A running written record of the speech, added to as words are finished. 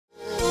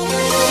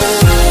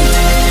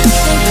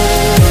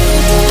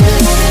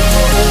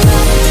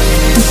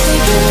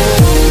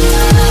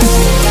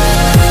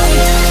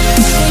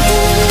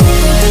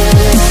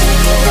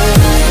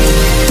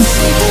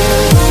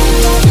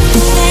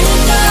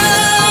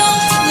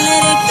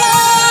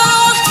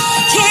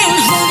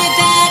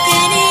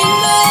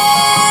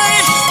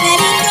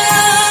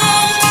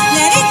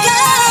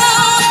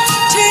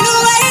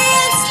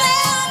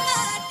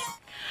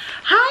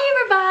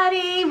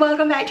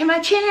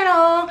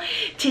channel.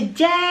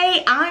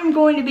 Today I'm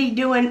going to be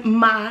doing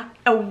my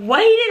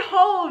awaited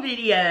haul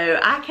video.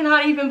 I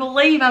cannot even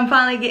believe I'm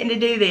finally getting to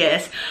do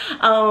this.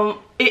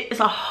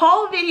 It's a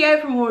haul video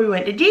from where we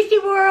went to Disney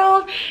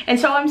World, and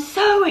so I'm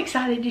so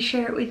excited to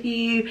share it with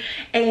you.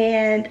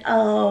 And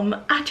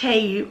I tell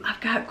you,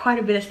 I've got quite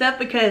a bit of stuff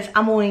because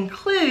I'm going to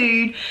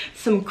include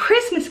some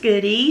Christmas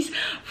goodies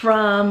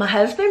from my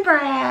husband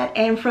Brad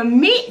and from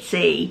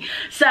Mitzi.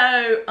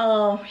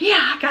 So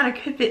yeah, I got a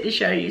good bit to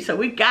show you, so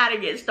we got to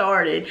get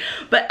started.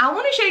 But I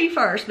want to show you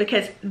first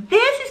because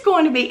this is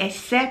going to be a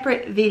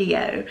separate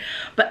video,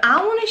 but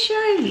I want to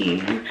show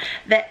you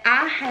that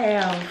I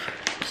have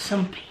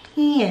some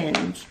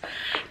pins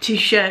to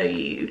show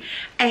you.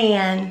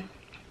 And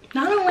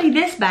not only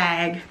this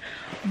bag,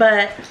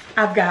 but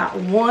I've got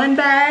one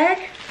bag,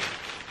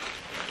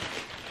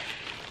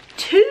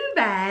 two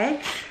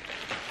bags,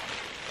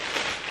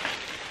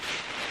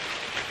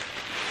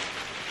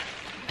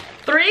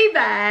 three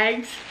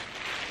bags,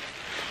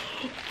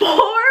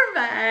 four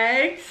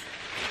bags,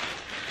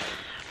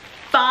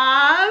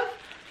 5,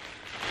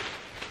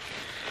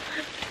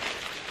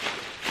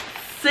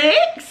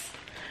 6,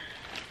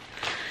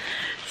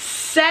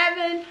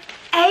 7,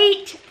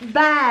 8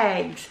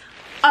 bags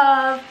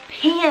of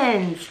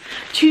pins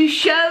to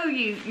show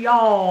you,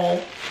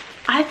 y'all.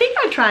 I think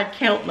I tried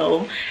counting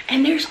them,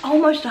 and there's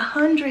almost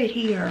 100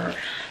 here.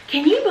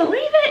 Can you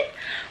believe it?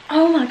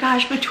 Oh my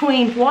gosh,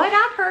 between what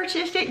I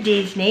purchased at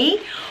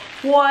Disney,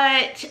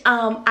 what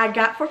I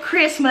got for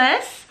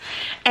Christmas,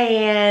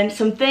 and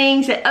some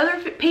things that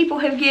other people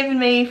have given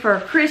me for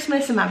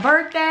Christmas and my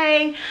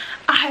birthday,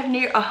 I have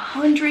near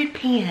 100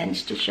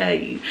 pins to show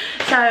you.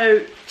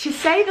 So to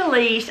say the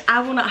least,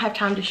 I will not have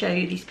time to show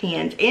you these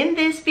pins in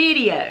this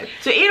video.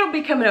 So it'll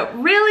be coming up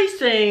really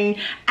soon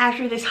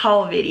after this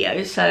haul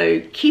video.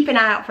 So keep an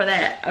eye out for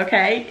that,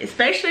 okay?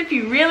 Especially if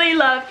you really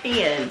love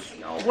pins.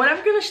 What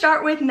I'm gonna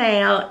start with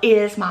now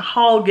is my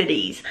haul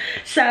goodies.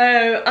 So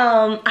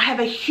I have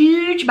a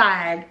huge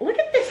bag. Look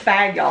at this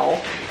bag, y'all.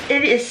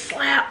 It is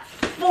slapped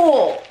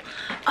full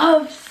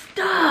of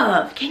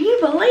stuff. Can you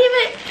believe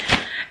it?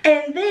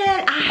 And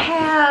then I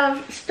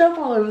have stuff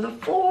all over the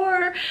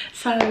floor,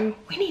 so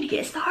we need to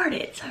get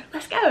started. So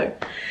let's go.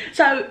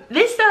 So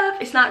this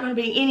stuff is not going to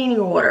be in any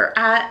order.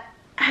 I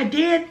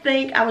did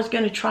think I was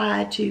going to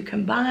try to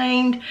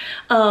combine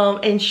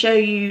and show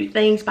you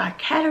things by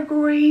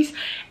categories,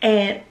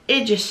 and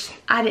it just,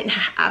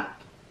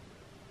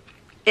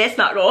 it's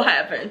not going to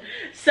happen.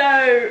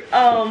 So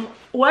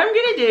what I'm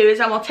going to do is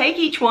I'm going to take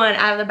each one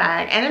out of the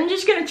bag, and I'm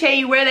just going to tell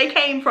you where they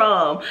came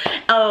from.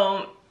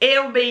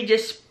 It'll be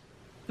just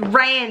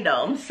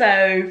random,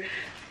 so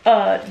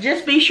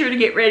just be sure to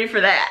get ready for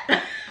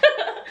that.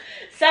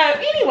 So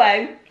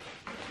anyway,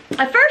 the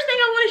first thing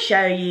I want to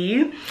show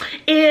you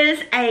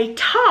is a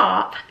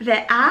top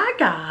that I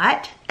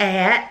got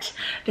at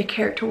the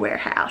Character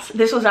Warehouse.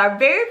 This was our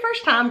very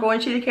first time going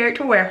to the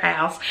Character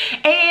Warehouse,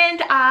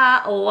 and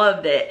I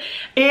loved it.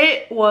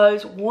 It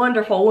was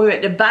wonderful. We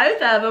went to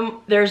both of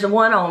them. There's the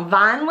one on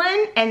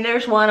Vineland and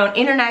there's one on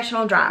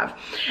International Drive.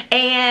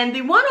 And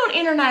the one on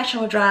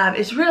International Drive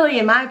is really,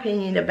 in my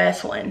opinion, the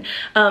best one.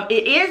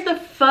 It is the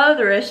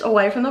furthest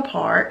away from the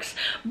parks,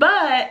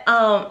 but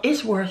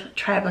it's worth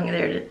traveling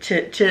there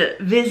to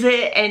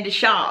visit and to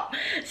shop.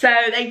 So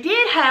they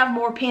did have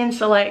more pin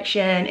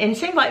selection, and it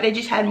seemed like they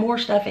just had more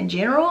stuff in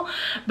general,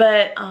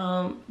 but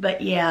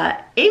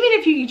yeah, even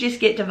if you could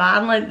just get to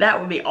Vineland, that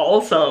would be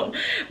awesome.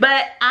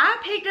 But I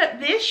picked up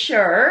this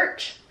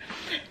shirt.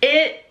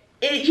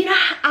 You know,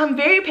 I'm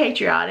very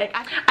patriotic.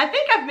 I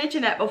think I've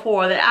mentioned that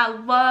before, that I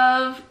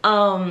love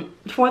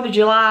 4th of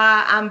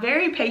July. I'm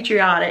very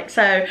patriotic.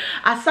 So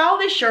I saw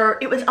this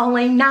shirt. It was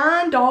only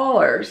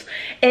 $9,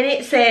 and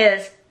it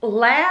says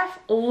 "Laugh,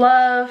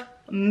 Love,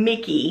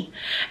 Mickey,"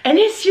 and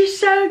it's just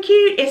so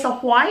cute. It's a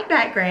white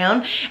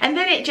background, and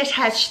then it just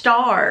has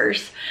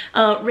stars,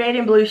 red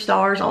and blue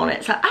stars on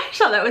it. So I just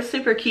thought that was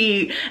super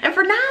cute, and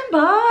for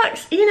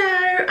 $9, you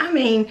know, I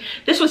mean,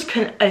 this was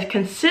a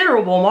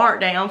considerable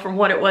markdown from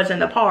what it was in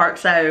the park,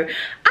 so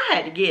I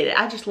had to get it.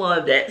 I just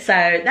loved it. So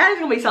that is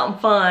gonna be something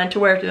fun to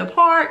wear to the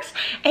parks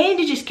and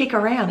to just kick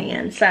around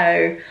in.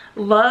 So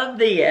love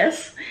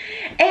this.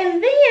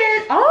 And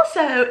then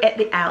also at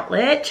the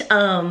outlet,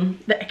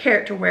 the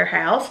Character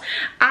Warehouse,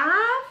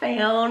 I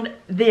found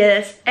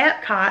this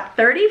Epcot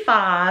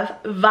 35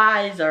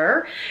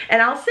 visor,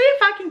 and I'll see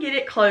if I can get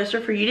it closer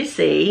for you to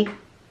see.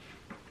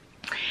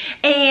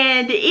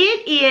 And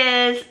it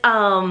is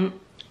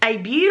a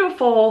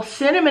beautiful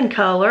cinnamon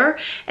color,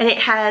 and it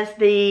has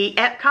the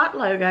Epcot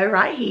logo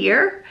right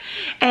here,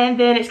 and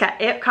then it's got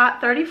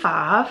Epcot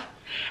 35.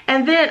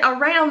 And then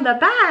around the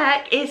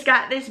back, it's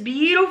got this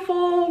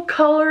beautiful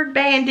colored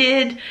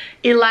banded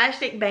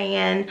elastic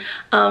band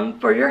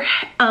for your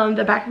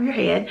the back of your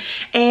head.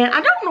 And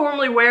I don't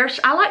normally wear,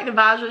 I like the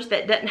visors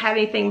that doesn't have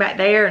anything back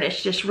there and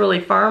it's just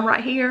really firm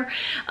right here,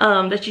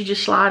 that you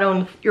just slide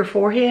on your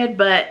forehead.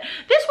 But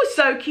this was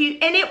so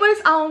cute, and it was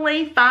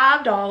only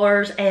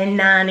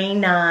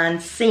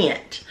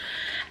 $5.99.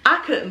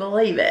 I couldn't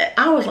believe it.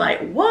 I was like,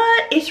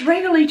 what? It's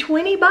regularly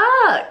 20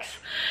 bucks.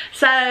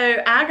 So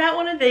I got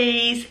one of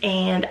these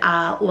and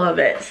I love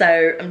it.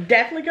 So I'm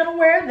definitely gonna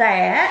wear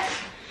that.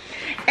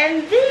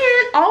 And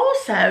then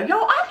also,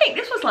 y'all, I think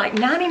this was like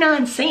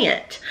 99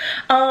 cents.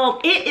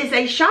 It is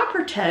a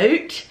shopper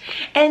tote,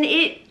 and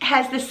it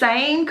has the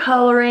same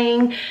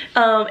coloring.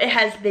 It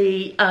has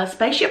the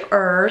Spaceship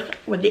Earth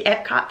with the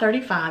Epcot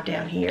 35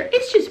 down here.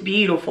 It's just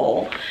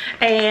beautiful.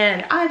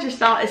 And I just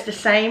thought it's the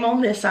same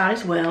on this side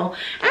as well.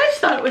 I just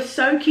thought it was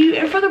so cute,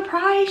 and for the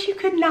price, you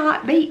could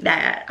not beat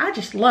that. I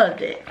just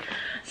loved it.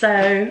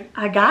 So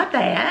I got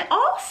that.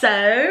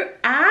 Also,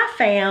 I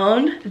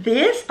found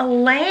this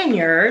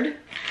lanyard.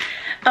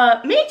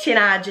 Mitch and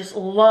I just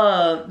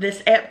love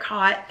this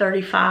Epcot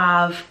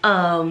 35,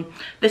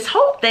 this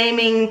whole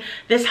theming,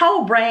 this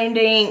whole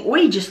branding.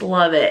 We just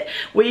love it.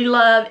 We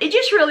love, it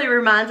just really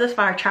reminds us of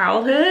our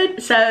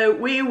childhood. So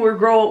we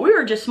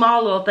were just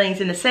small little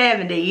things in the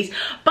 70s,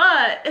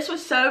 but this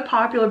was so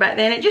popular back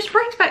then. It just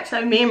brings back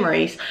so many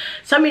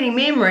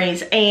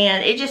memories,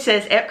 and it just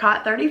says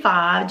Epcot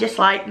 35, just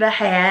like the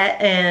hat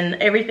and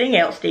everything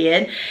else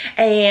did.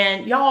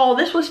 And y'all,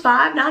 this was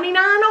 $5.99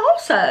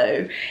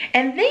 also.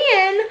 And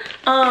then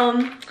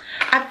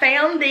I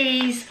found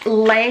these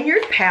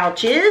lanyard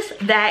pouches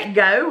that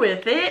go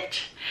with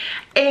it,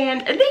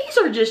 and these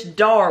are just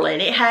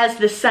darling. It has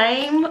the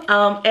same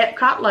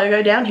Epcot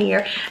logo down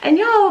here, and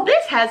y'all,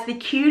 this has the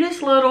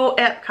cutest little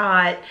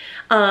Epcot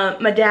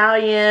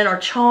medallion or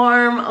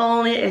charm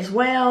on it as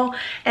well,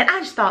 and I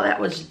just thought that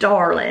was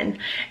darling.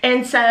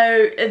 And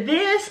so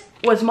this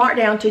was marked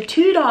down to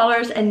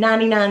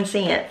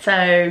 $2.99,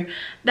 so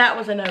that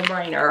was a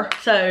no-brainer.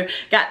 So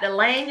got the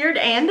lanyard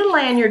and the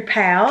lanyard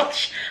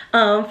pouch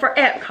for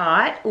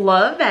Epcot.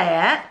 Love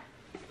that.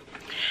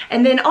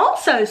 And then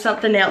also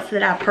something else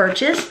that I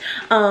purchased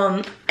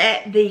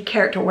at the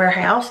Character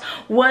Warehouse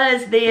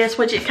was this,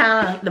 which is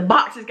kind of, the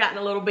box has gotten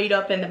a little beat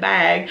up in the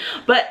bag,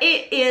 but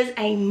it is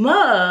a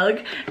mug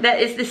that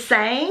is the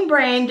same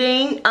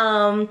branding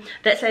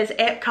that says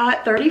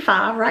Epcot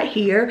 35 right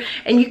here.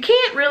 And you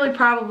can't really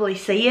probably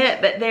see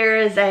it, but there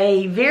is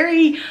a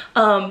very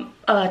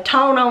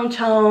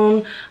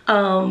tone-on-tone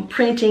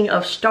printing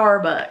of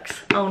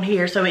Starbucks on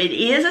here. So it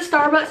is a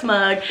Starbucks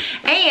mug,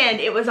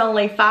 and it was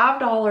only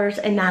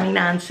 $5.99.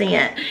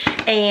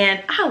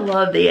 And I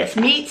love this.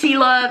 Meetsy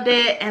loved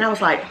it, and I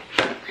was like,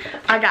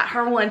 I got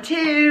her one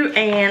too,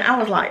 and I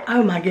was like,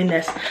 oh my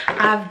goodness,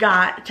 I've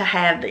got to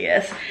have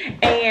this.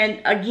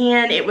 And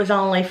again, it was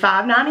only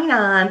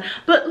 $5.99,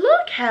 but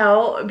look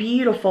how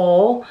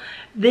beautiful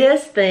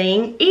this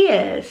thing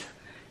is.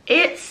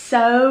 It's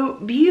so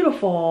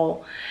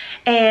beautiful.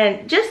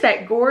 And just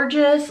that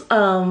gorgeous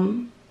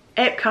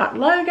Epcot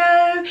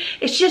logo.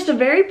 It's just a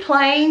very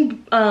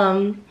plain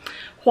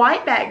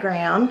white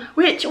background,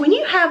 which when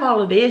you have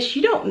all of this,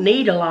 you don't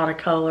need a lot of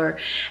color.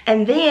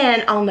 And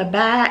then on the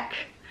back,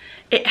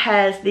 it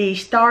has the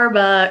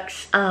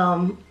Starbucks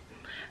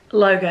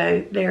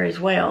logo there as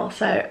well.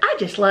 So I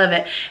just love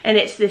it. And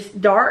it's this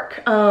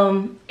dark,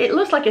 it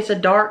looks like it's a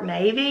dark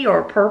navy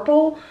or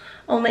purple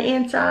on the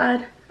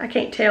inside. I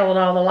can't tell with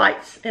all the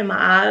lights in my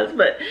eyes,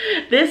 but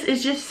this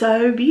is just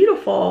so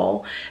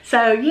beautiful.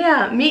 So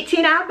yeah, Mitzi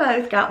and I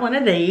both got one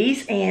of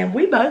these, and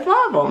we both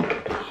love them.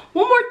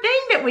 One more thing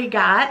that we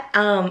got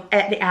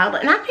at the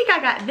outlet, and I think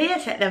I got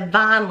this at the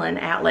Vineland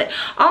outlet.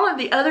 All of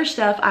the other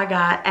stuff I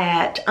got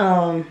at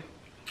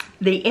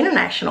the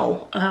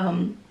International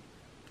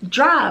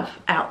Drive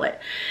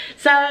outlet.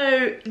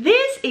 So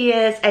this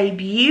is a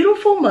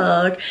beautiful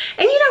mug,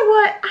 and you know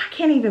what, I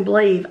can't even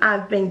believe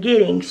I've been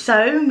getting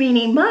so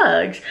many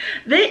mugs.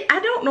 I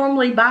don't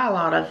normally buy a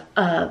lot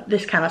of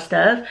this kind of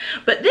stuff,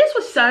 but this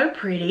was so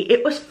pretty.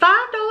 It was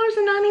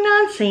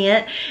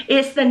 $5.99.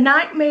 It's the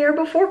Nightmare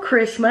Before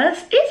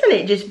Christmas. Isn't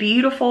it just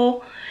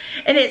beautiful?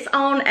 And it's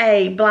on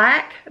a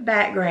black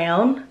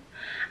background,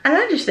 and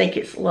I just think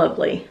it's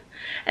lovely.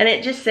 And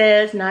it just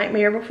says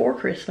Nightmare Before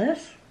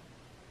Christmas.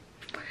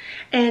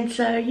 And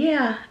so,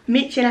 yeah,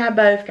 Mitch and I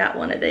both got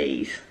one of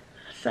these.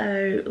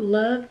 So,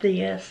 love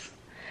this.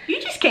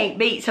 You just can't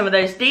beat some of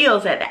those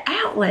deals at the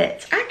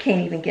outlets. I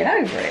can't even get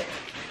over it.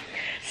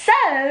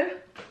 So,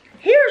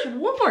 here's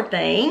one more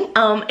thing.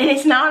 And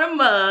it's not a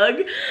mug,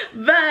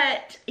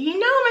 but you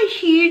know I'm a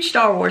huge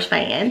Star Wars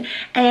fan.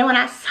 And when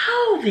I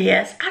saw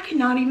this, I could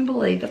not even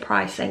believe the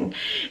pricing.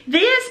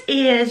 This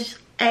is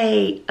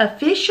a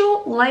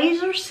official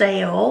laser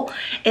sale,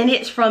 and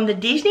it's from the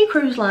Disney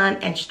Cruise Line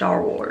and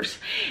Star Wars.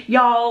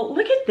 Y'all,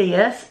 look at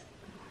this.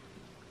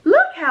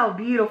 Look how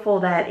beautiful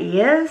that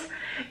is.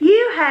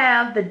 You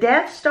have the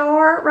Death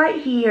Star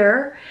right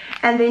here,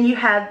 and then you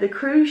have the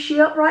cruise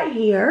ship right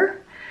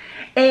here,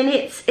 and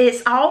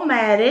it's all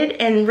matted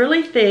and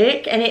really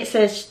thick, and it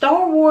says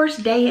Star Wars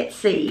Day at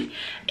Sea.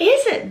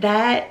 Isn't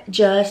that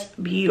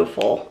just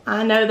beautiful?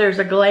 I know there's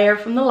a glare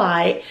from the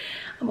light.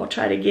 I'm gonna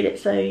try to get it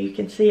so you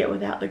can see it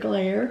without the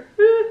glare.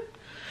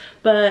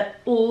 But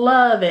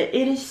love it.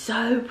 It is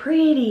so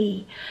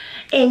pretty.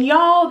 And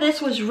y'all,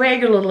 this was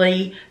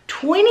regularly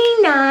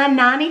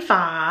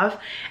 $29.95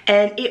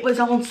 and it was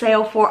on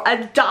sale for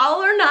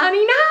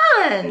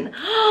 $1.99.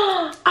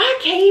 I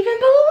can't even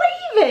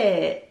believe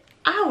it.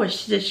 I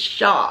was just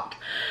shocked.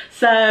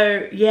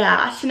 So yeah,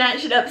 I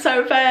snatched it up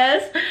so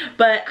fast,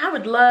 but I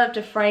would love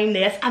to frame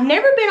this. I've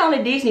never been on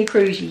a Disney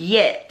cruise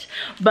yet,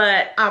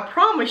 but I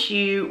promise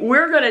you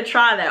we're gonna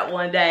try that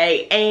one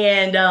day.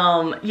 And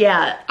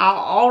yeah, I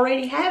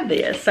already have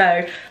this,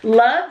 so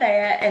love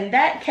that. And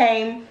that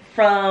came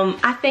from,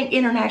 I think,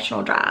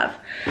 International Drive.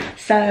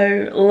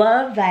 So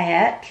love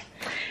that.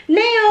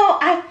 Now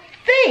I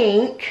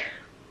think,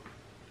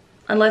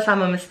 unless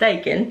I'm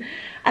mistaken,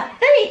 I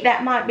think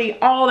that might be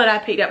all that I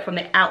picked up from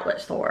the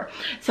outlet store.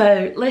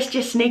 So let's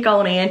just sneak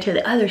on into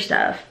the other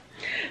stuff.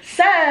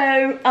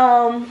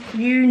 So,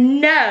 you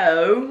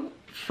know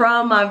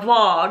from my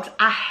vlogs,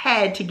 I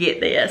had to get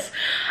this.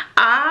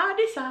 I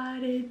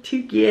decided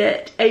to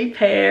get a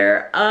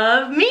pair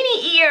of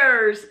mini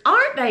ears.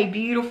 Aren't they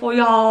beautiful,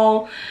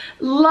 y'all?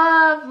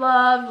 Love,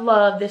 love,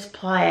 love this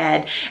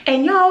plaid.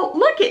 And y'all,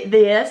 look at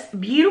this.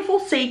 Beautiful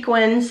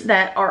sequins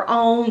that are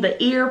on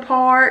the ear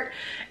part.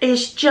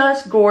 It's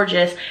just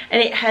gorgeous.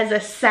 And it has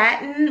a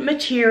satin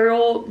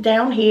material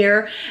down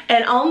here.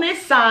 And on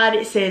this side,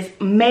 it says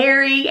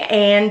Merry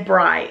and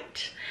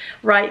Bright.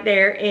 Right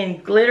there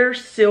in glitter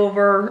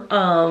silver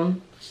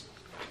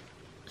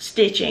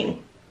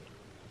stitching.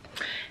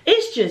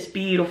 It's just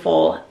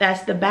beautiful.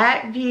 That's the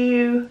back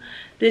view.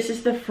 This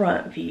is the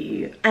front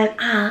view, and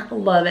I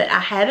love it. I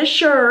had a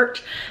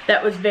shirt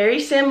that was very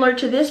similar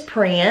to this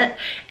print,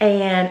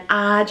 and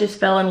I just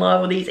fell in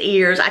love with these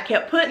ears. I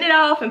kept putting it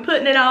off and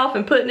putting it off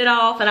and putting it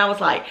off, and I was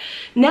like,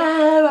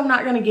 no, I'm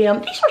not gonna get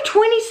them. These were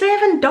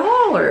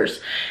 $27.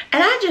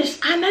 And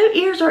I know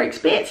ears are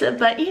expensive,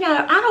 but you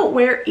know, I don't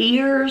wear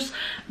ears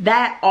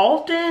that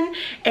often,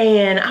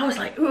 and I was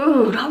like,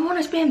 ooh, do I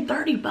wanna spend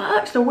 30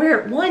 bucks to wear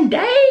it one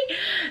day?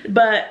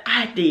 But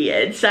I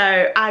did.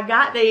 So I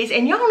got these,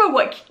 and y'all know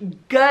what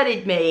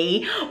gutted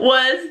me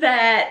was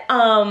that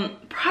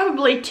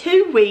probably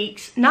 2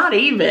 weeks, not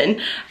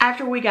even,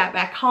 after we got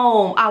back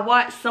home, I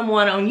watched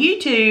someone on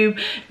YouTube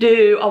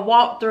do a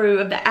walkthrough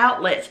of the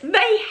outlets.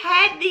 They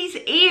had these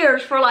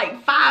ears for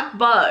like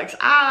 $5.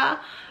 I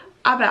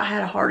about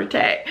had a heart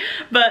attack.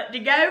 But to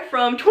go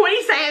from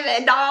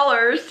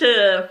 $27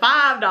 to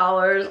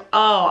 $5,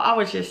 oh, I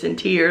was just in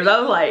tears.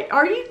 I was like,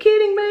 are you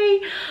kidding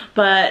me?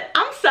 But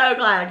I'm so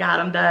glad I got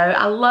them though.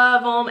 I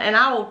love them, and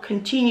I will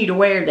continue to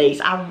wear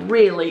these. I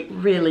really,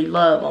 really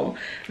love them.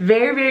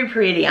 Very, very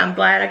pretty. I'm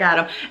glad I got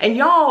them. And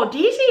y'all,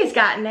 Disney has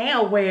got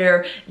now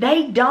where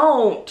they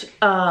don't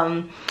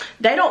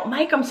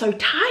make them so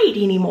tight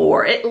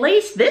anymore. At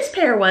least this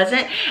pair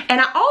wasn't.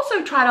 And I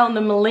also tried on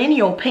the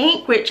Millennial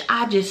Pink, which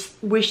I just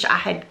wish I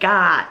had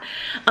got,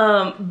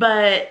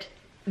 but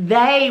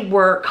they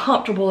were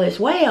comfortable as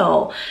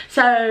well.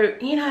 So,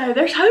 you know,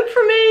 there's hope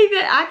for me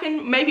that I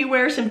can maybe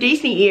wear some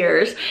Disney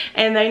ears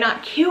and they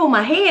not kill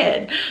my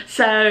head.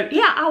 So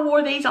yeah, I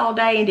wore these all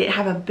day and didn't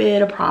have a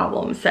bit of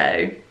problem.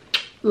 So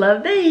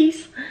love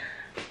these.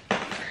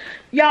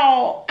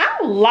 Y'all,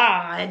 I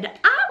lied.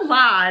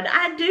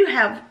 I do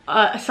have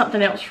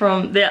something else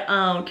from the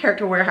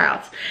Character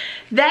Warehouse.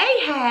 They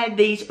had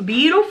these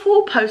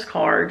beautiful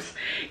postcards.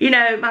 You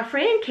know, my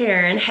friend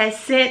Karen has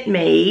sent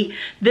me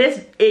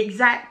this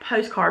exact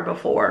postcard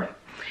before.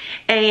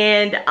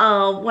 And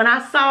when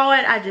I saw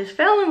it, I just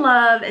fell in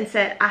love and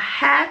said, I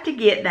have to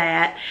get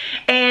that.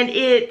 And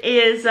it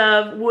is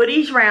of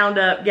Woody's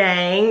Roundup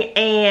Gang.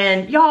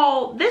 And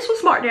y'all, this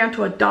was marked down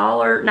to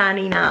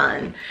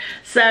 $1.99.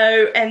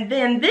 So, and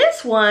then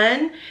this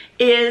one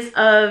is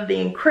of The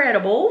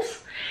Incredibles.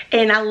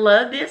 And I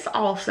love this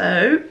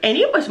also. And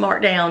it was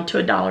marked down to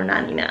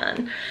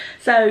 $1.99.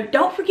 So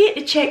don't forget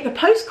to check the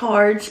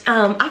postcards.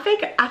 I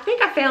think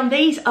I found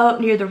these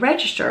up near the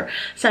register.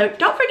 So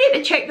don't forget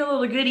to check the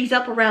little goodies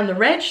up around the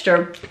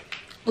register,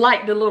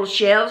 like the little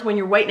shelves when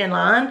you're waiting in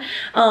line.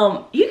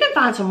 You can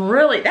find some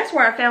really, that's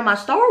where I found my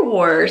Star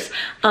Wars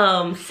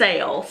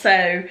sale.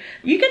 So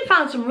you can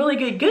find some really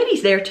good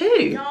goodies there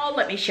too. Y'all,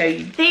 let me show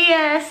you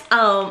this.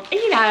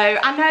 You know,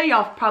 I know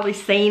y'all probably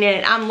seen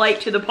it. I'm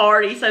late to the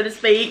party, so to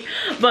speak.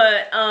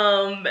 But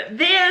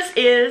this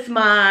is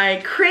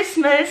my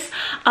Christmas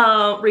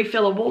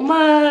refillable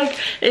mug.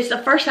 It's the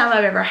first time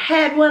I've ever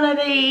had one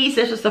of these.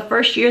 This was the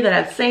first year that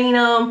I've seen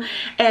them,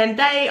 and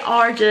they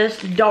are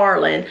just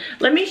darling.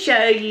 Let me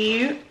show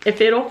you if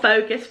it'll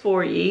focus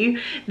for you.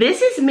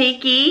 This is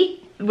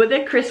Mickey with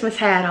a Christmas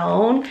hat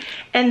on,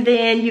 and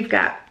then you've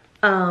got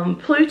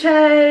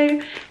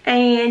Pluto,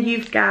 and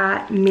you've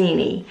got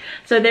Minnie.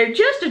 So they're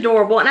just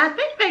adorable, and I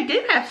think they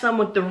do have some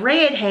with the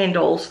red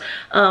handles,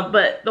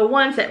 but the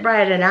ones that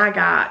Brad and I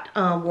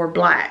got were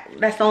black.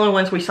 That's the only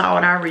ones we saw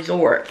at our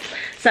resort.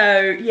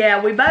 So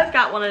yeah, we both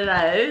got one of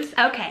those.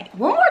 Okay,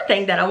 one more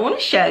thing that I want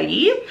to show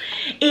you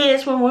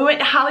is when we went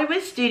to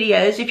Hollywood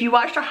Studios. If you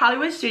watched our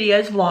Hollywood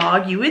Studios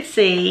vlog, you would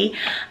see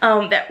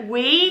that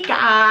we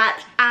got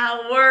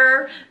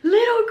our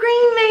little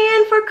green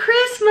man for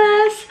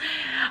Christmas.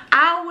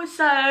 I was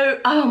so,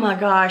 oh my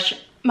gosh,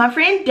 my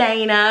friend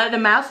Dana, the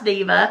Mouse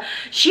Diva,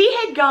 she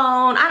had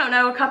gone, I don't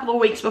know, a couple of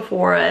weeks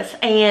before us,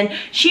 and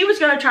she was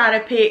going to try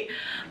to pick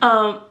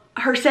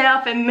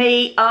herself and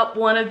me up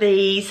one of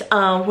these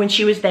when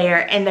she was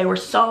there, and they were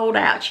sold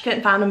out. She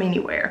couldn't find them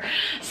anywhere.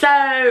 So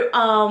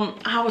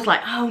I was like,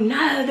 oh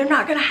no, they're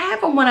not gonna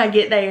have them when I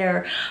get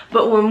there.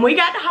 But when we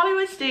got to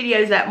Hollywood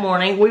Studios that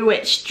morning, we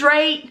went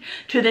straight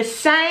to the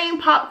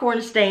same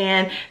popcorn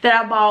stand that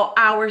I bought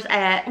ours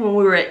at when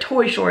we were at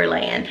Toy Story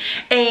Land,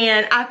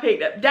 and I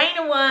picked up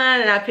Dana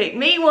one and I picked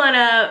me one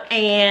up,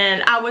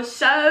 and I was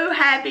so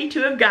happy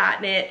to have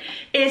gotten it.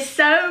 It's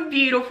so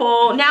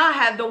beautiful. Now I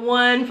have the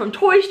one from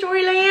Toy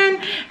Story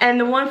Land and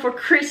the one for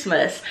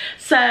Christmas.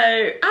 So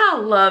I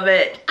love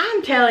it.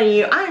 I'm telling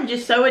you, I'm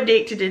just so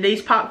addicted to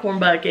these popcorn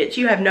buckets.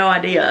 You have no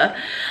idea.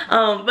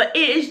 But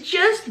it is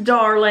just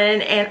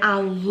darling, and I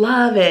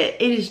love it.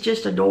 It is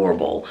just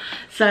adorable.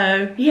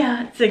 So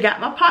yeah, so I got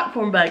my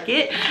popcorn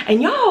bucket,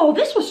 and y'all,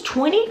 this was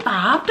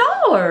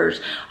 $25.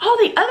 All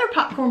the other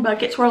popcorn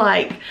buckets were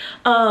like,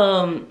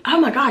 oh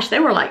my gosh, they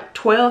were like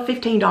 $12,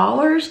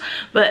 $15,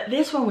 but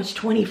this one was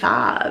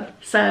 $25.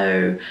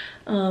 So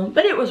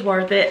but it was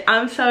worth it.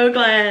 I'm so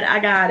glad I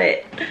got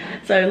it.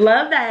 So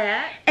love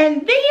that.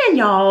 And then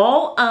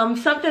y'all,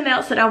 something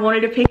else that I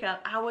wanted to pick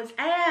up. I was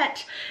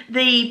at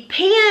the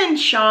pen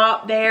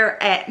shop there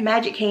at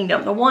Magic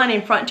Kingdom, the one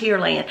in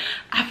Frontierland.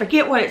 I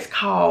forget what it's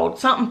called,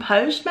 something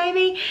Post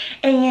maybe.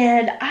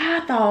 And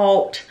I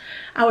thought,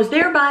 I was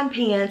there buying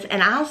pens,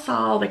 and I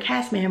saw the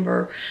cast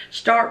member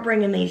start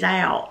bringing these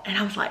out, and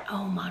I was like,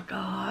 oh my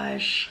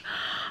gosh,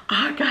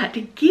 I got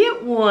to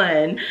get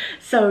one.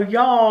 So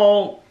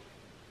y'all,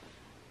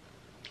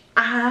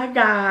 I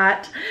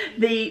got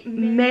the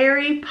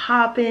Mary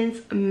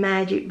Poppins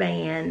Magic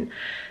Band.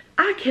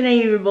 I can't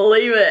even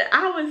believe it.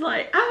 I was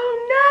like,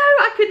 oh no,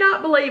 I could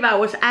not believe I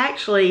was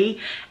actually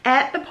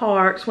at the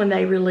parks when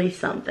they released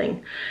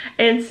something.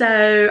 And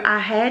so I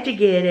had to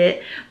get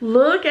it.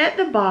 Look at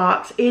the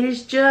box. It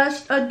is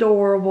just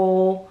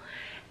adorable.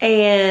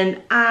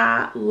 And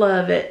I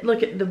love it.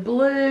 Look at the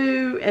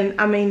blue,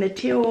 and I mean the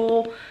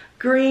teal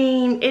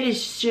green. It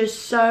is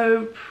just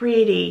so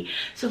pretty.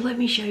 So let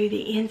me show you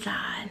the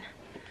inside.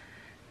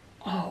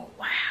 Oh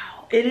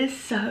wow, it is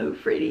so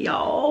pretty,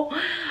 y'all.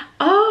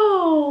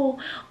 Oh,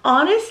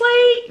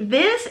 honestly,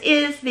 this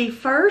is the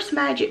first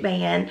Magic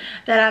Band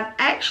that I've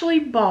actually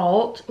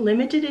bought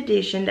limited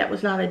edition that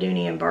was not a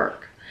Dooney and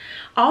Bourke.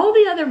 All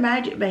the other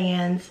Magic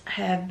Bands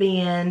have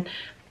been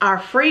our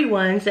free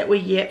ones that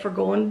we get for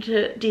going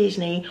to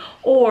Disney,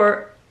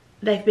 or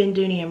they've been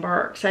Dooney and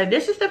Bourke. So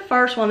this is the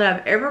first one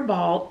that I've ever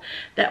bought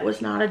that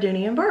was not a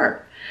Dooney and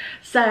Bourke.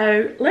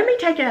 So let me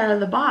take it out of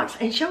the box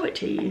and show it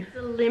to you. It's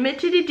a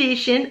limited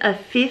edition of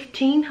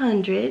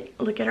 1500.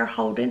 Look at her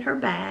holding her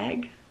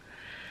bag.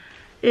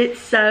 It's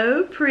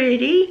so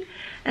pretty.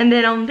 And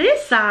then on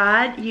this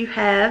side, you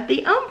have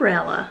the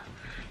umbrella.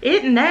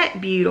 Isn't that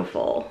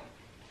beautiful?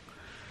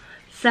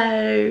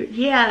 So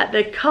yeah,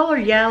 the color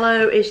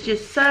yellow is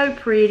just so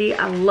pretty.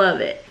 I love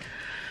it.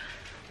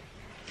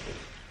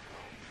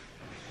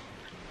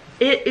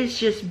 It is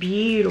just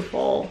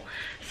beautiful.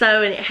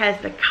 So, and it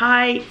has the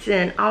kites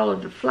and all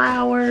of the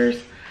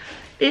flowers.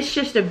 It's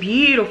just a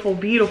beautiful,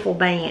 beautiful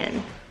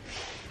band.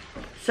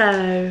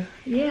 So,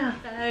 yeah.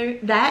 So,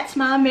 that's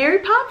my Mary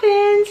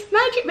Poppins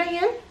Magic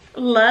Band.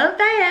 Love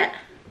that.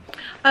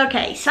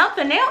 Okay,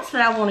 something else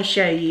that I want to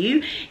show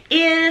you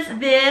is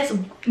this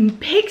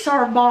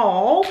Pixar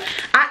ball.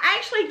 I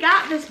actually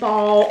got this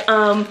ball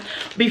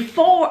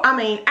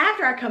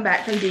after I come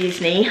back from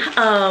Disney.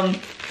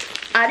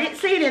 I didn't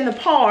see it in the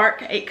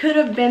park. It could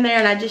have been there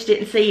and I just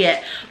didn't see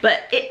it.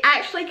 But it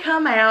actually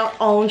come out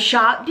on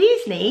Shop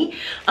Disney.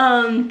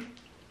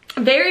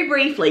 Very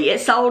briefly.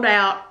 It sold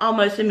out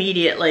almost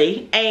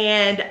immediately.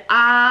 And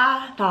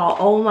I thought,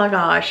 oh my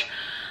gosh.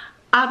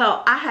 I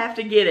thought, I have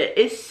to get it.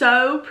 It's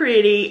so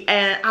pretty,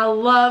 and I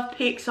love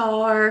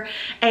Pixar,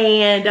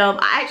 and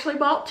I actually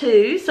bought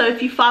two. So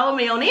if you follow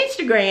me on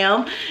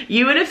Instagram,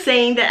 you would have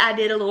seen that I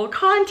did a little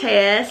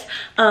contest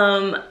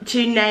to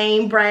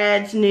name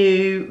Brad's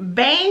new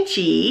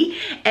Banshee,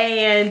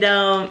 and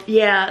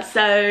yeah,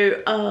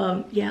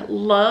 so yeah,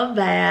 love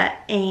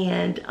that.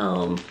 And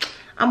I'm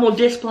gonna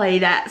display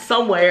that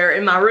somewhere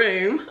in my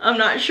room. I'm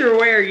not sure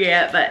where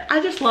yet, but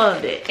I just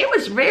loved it. It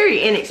was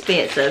very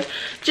inexpensive,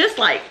 just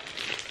like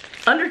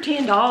under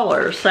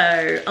 $10,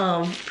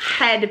 so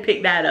had to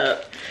pick that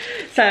up.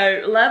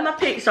 So love my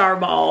Pixar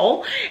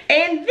ball.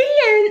 And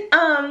then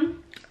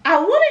I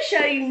want to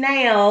show you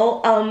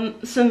now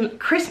some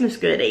Christmas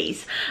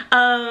goodies.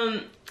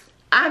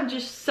 I'm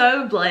just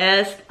so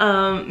blessed.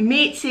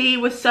 Mitzi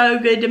was so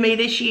good to me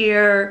this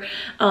year.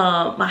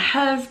 My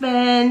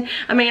husband.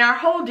 I mean, our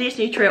whole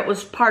Disney trip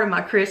was part of my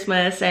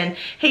Christmas, and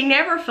he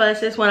never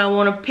fusses when I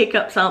want to pick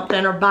up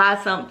something or buy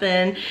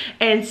something.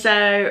 And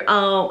so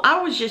I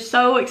was just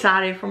so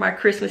excited for my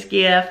Christmas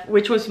gift,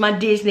 which was my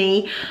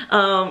Disney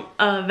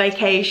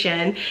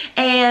vacation.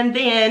 And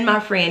then my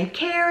friend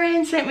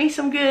Karen sent me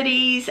some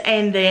goodies,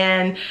 and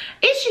then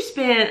it's just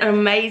been an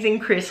amazing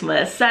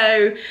Christmas.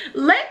 So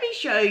let me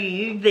show you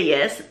you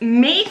this.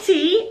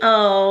 Mitzi,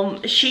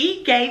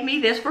 she gave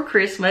me this for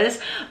Christmas,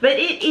 but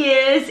it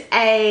is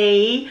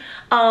a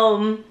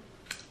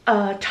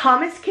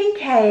Thomas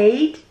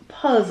Kincaid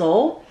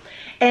puzzle,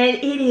 and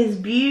it is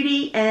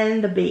Beauty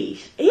and the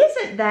Beast.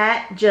 Isn't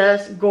that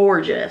just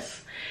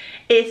gorgeous?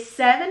 It's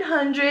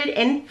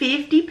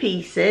 750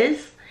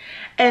 pieces,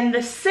 and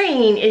the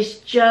scene is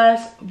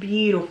just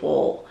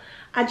beautiful.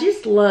 I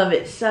just love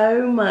it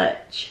so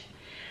much,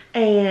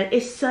 and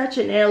it's such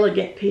an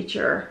elegant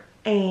picture.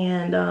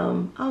 And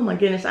oh my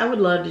goodness, I would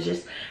love to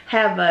just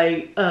have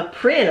a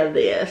print of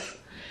this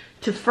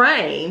to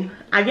frame.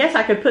 I guess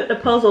I could put the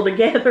puzzle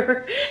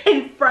together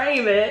and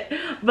frame it,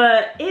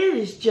 but it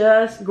is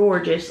just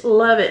gorgeous.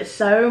 Love it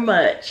so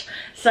much.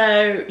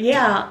 So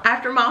yeah,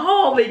 after my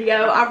haul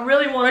video, I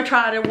really want to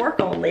try to work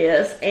on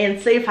this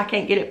and see if I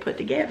can't get it put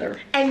together.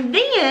 And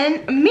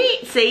then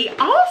Mitzi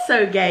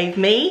also gave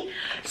me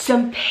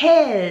some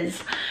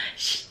Pez.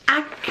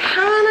 I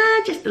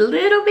kinda, just a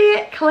little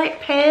bit,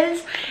 collect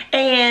Pez,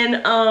 and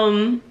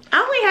I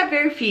only have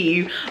very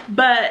few,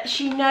 but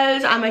she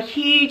knows I'm a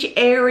huge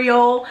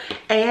Ariel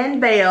and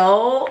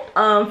Belle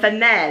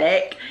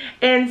fanatic,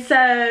 and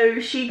so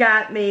she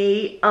got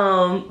me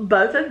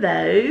both of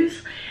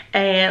those.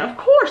 And of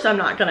course I'm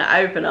not gonna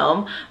open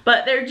them,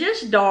 but they're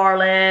just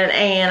darling,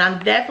 and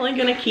I'm definitely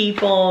gonna keep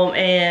them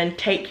and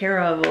take care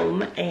of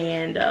them,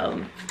 and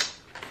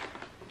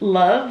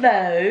love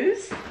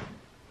those.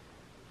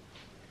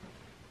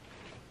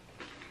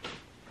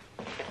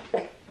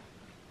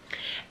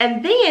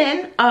 And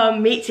then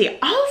Mitzi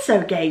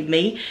also gave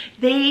me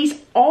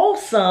these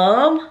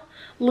awesome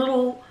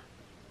little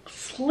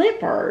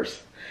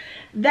slippers.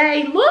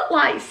 They look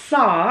like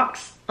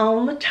socks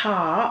on the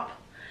top,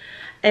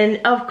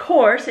 and of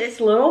course it's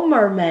Little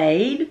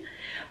Mermaid.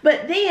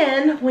 But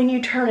then when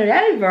you turn it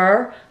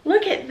over,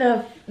 look at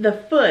the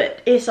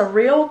foot. It's a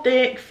real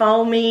thick,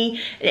 foamy.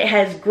 It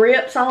has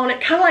grips on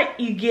it, kind of like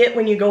you get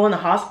when you go in the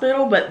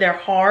hospital, but they're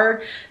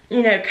hard,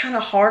 you know, kind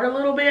of hard a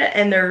little bit,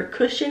 and they're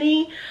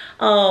cushiony.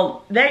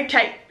 They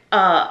take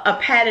a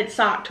padded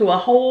sock to a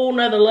whole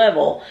nother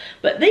level.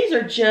 But these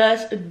are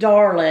just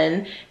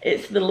darling.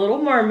 It's the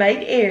Little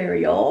Mermaid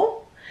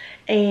Ariel.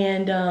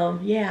 And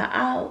yeah,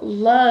 I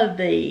love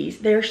these.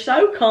 They're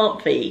so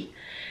comfy.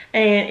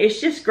 And it's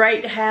just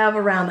great to have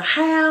around the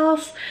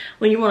house.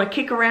 When you want to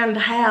kick around the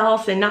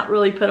house and not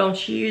really put on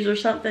shoes or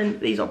something,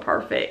 these are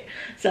perfect.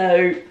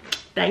 So,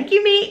 thank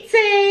you,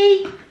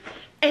 Mitzi.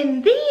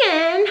 And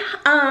then,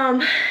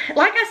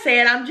 like I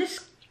said, I'm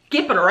just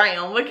skipping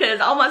around because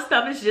all my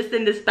stuff is just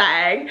in this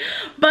bag.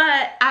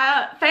 But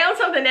I found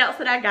something else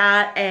that I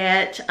got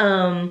at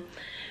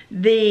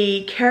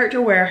the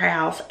Character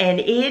Warehouse, and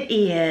it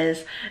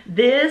is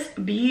this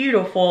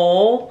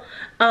beautiful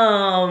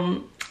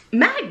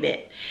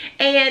magnet.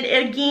 And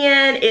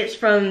again, it's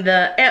from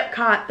the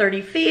Epcot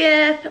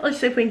 35th. Let's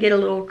see if we can get a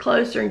little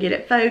closer and get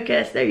it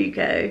focused. There you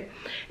go.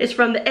 It's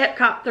from the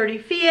Epcot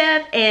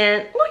 35th,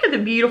 and look at the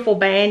beautiful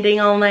banding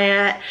on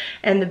that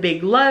and the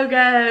big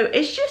logo.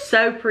 It's just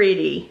so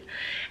pretty.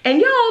 And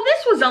y'all,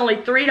 this was only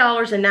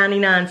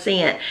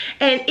 $3.99,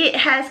 and it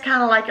has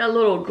kind of like a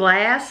little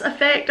glass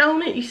effect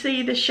on it. You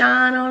see the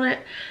shine on it?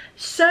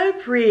 So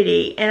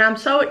pretty, and I'm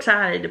so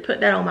excited to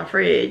put that on my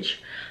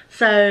fridge.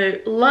 So,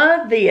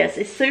 love this.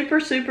 It's super,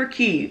 super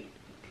cute.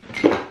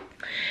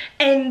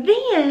 And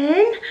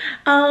then,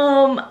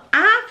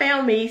 I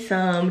found me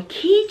some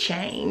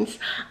keychains.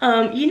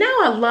 You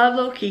know I love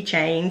little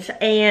keychains,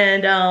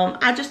 and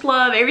I just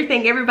love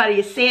everything everybody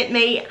has sent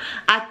me.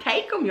 I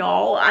take them,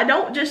 y'all. I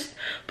don't just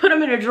put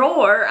them in a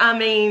drawer. I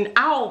mean,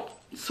 I'll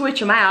switch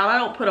them out. I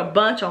don't put a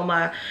bunch on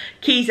my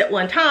keys at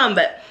one time,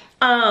 but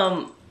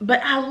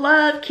I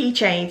love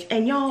keychains.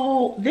 And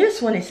y'all,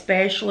 this one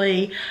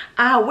especially,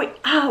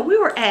 we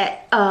were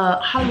at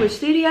Hollywood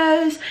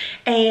Studios,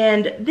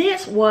 and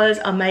this was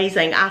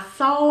amazing. I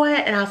saw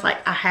it and I was like,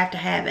 I have to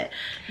have it.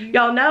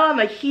 Y'all know I'm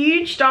a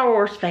huge Star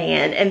Wars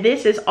fan, and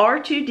this is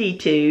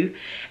R2-D2,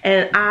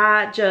 and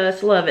I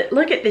just love it.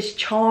 Look at this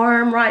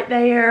charm right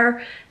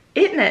there.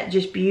 Isn't that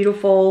just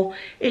beautiful?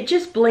 It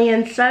just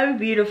blends so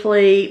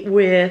beautifully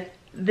with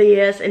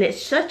this, and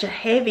it's such a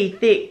heavy,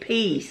 thick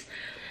piece.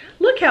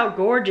 Look how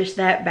gorgeous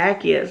that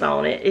back is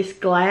on it. It's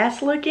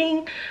glass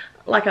looking,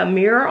 like a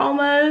mirror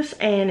almost,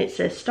 and it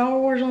says Star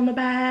Wars on the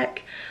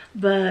back.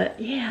 But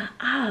yeah,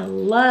 I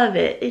love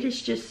it. It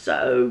is just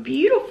so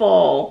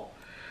beautiful.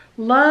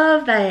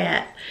 Love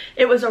that.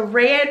 It was a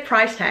red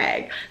price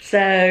tag.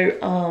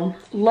 So,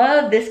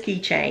 love this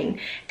keychain.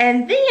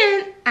 And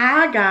then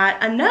I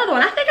got another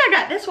one. I think I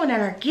got this one at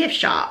our gift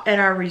shop at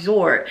our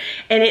resort.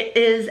 And it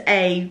is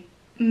a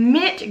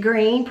mint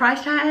green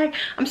price tag.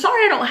 I'm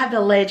sorry I don't have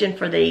the legend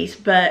for these,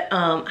 but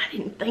I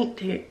didn't think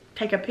to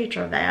take a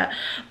picture of that.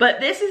 But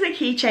this is a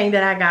keychain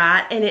that I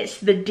got, and it's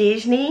the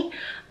Disney.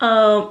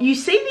 You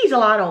see these a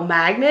lot on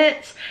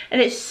magnets,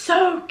 and it's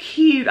so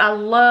cute. I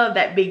love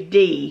that big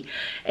D.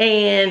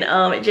 And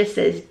it just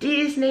says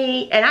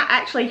Disney, and I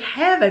actually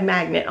have a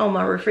magnet on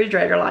my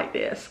refrigerator like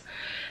this.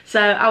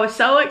 So I was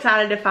so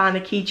excited to find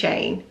the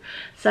keychain.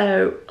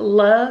 So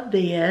love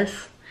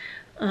this.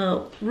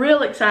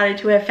 Real excited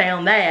to have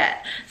found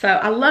that. So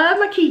I love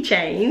my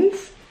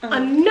keychains.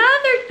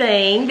 Another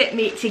thing that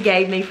Mitzi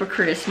gave me for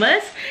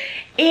Christmas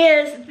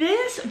is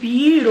this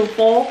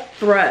beautiful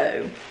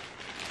throw.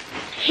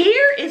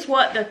 Here is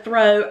what the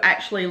throw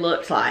actually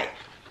looks like.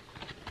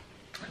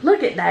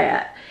 Look at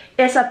that.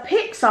 It's a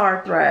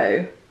Pixar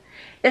throw.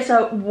 It's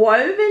a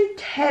woven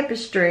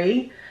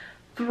tapestry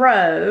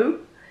throw.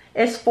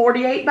 It's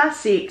 48 by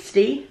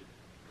 60.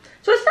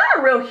 So it's not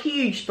a real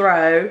huge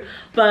throw,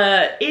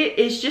 but it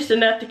is just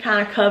enough to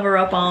kind of cover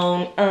up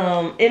on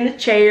in the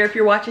chair if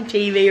you're watching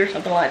TV or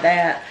something like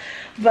that.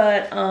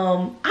 But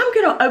I'm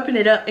gonna open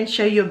it up and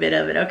show you a bit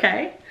of it,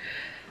 okay?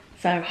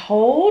 So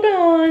hold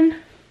on.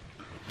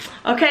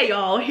 Okay,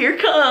 y'all, here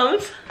it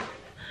comes.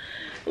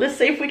 Let's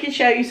see if we can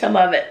show you some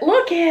of it.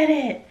 Look at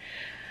it.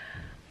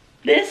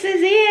 This is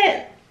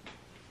it.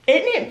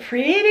 Isn't it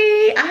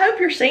pretty? I hope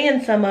you're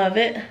seeing some of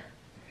it.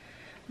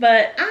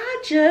 But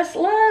I just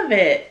love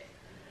it.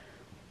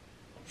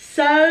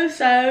 So,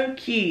 so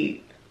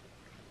cute.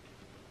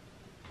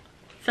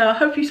 So I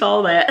hope you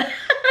saw that.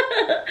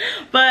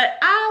 But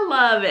I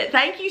love it.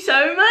 Thank you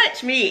so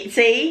much,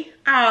 Mitzi.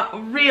 I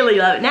really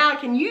love it. Now I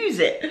can use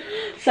it.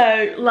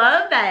 So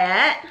love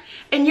that.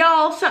 And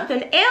y'all,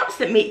 something else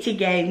that Mitzi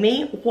gave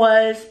me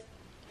was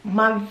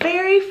my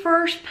very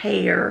first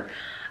pair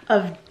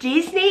of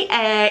Disney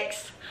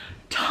X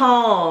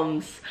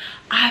Toms.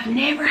 I've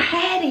never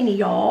had any,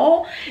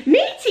 y'all.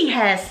 Mitzi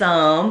has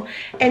some,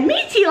 and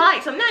Mitzi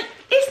likes them.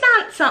 It's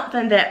not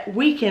something that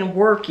we can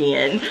work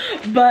in,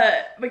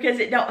 but because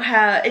it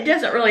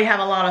doesn't really have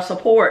a lot of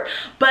support.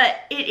 But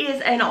it is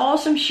an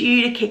awesome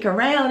shoe to kick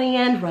around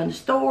in, run the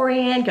store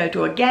in, go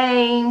to a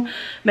game,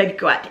 maybe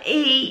go out to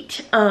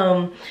eat.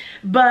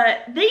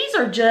 But these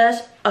are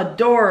just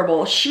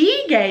adorable.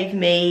 She gave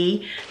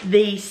me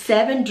the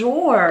 7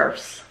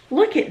 Dwarfs.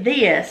 Look at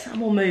this.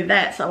 I'm gonna move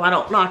that so I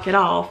don't knock it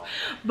off.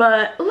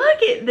 But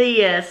look at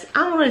this.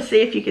 I wanna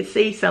see if you can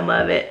see some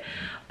of it.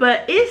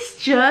 But it's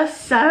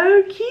just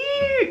so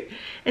cute.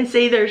 And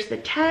see, there's the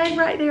tag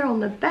right there on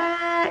the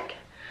back.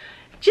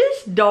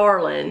 Just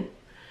darling.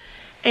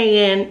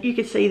 And you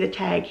can see the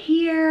tag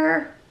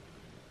here.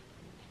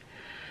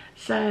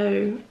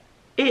 So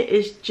it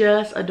is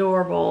just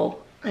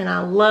adorable. And I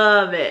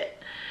love it.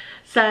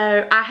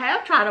 So I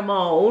have tried them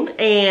on,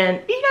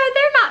 and you know,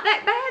 they're not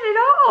that bad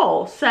at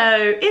all.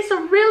 So it's a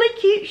really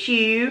cute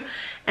shoe,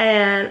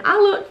 and I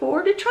look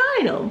forward to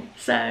trying them.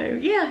 So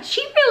yeah,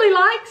 she really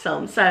likes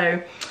them.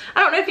 So I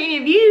don't know if any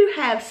of you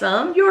have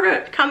some. You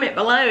ought to comment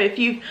below if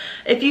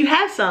you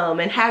have some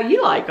and how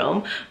you like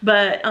them.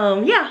 But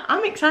yeah,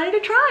 I'm excited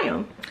to try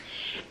them.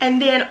 And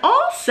then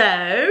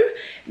also,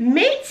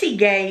 Mitzi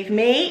gave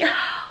me,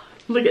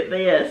 look at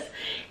this.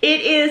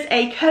 It is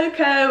a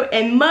cocoa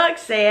and mug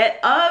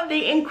set of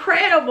The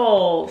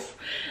Incredibles.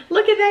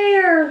 Look at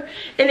there.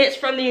 And it's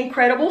from The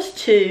Incredibles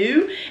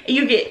 2.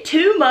 You get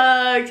 2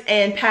 mugs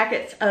and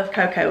packets of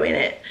cocoa in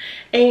it.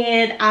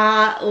 And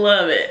I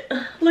love it.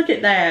 Look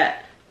at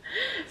that.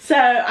 So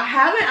I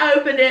haven't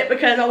opened it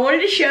because I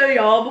wanted to show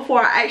y'all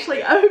before I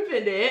actually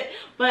opened it.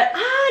 But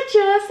I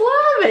just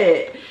love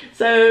it.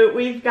 So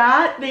we've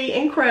got The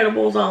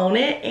Incredibles on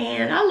it,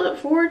 and I look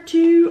forward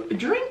to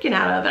drinking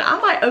out of it. I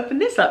might open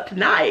this up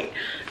tonight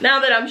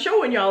now that I'm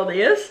showing y'all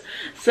this.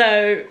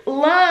 So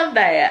love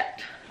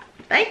that.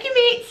 Thank you,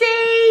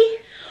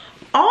 Mitzi.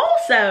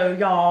 Also,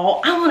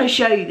 y'all, I want to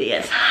show you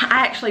this.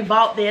 I actually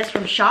bought this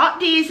from Shop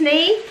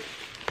Disney.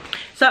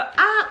 So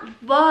I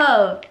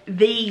love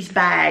these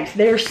bags.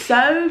 They're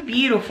so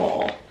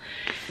beautiful.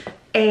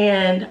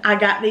 And I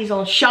got these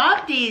on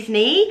Shop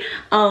Disney.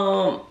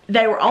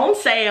 They were on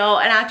sale,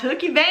 and I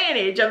took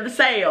advantage of the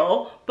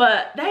sale.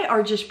 But they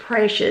are just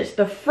precious.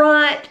 The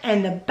front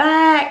and the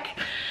back.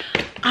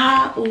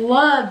 I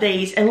love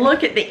these. And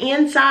look at the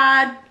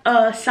inside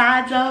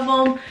sides of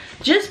them.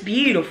 Just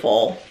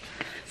beautiful.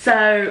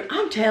 So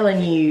I'm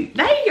telling you,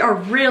 they are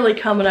really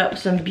coming up with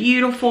some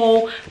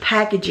beautiful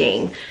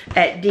packaging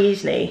at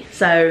Disney.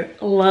 So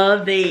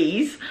love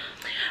these.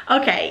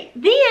 Okay,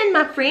 then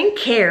my friend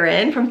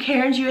Karen from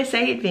Karen's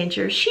USA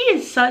Adventures, she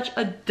is such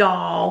a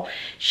doll.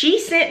 She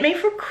sent me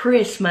for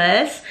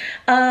Christmas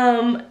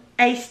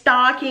a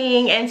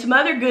stocking and some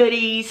other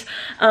goodies.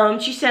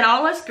 She sent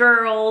all us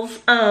girls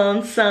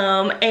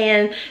some,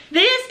 and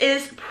this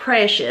is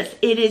precious.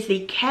 It is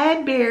the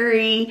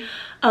Cadbury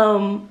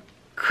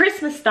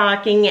Christmas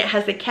stocking. It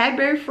has the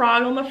Cadbury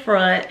frog on the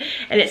front,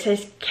 and it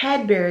says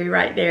Cadbury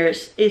right there.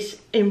 It's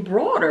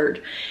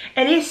embroidered,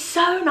 and it's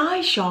so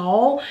nice,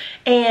 y'all.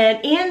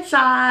 And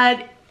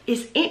inside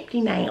is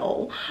empty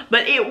now,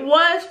 but it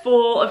was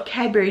full of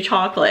Cadbury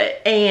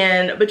chocolate,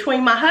 and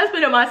between my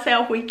husband and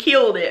myself, we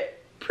killed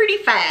it pretty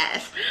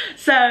fast.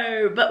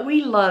 So, but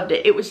we loved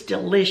it. It was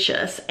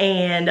delicious.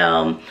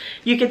 And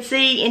you can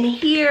see in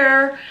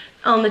here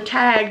on the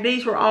tag,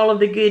 these were all of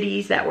the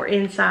goodies that were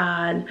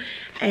inside,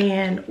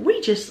 and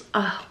we just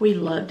we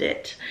loved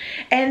it.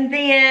 And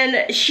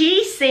then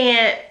she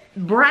sent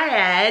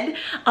Brad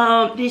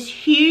this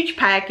huge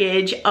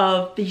package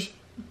of these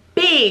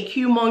big,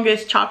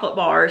 humongous chocolate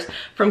bars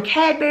from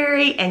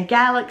Cadbury and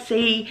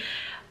Galaxy.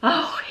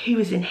 Oh, he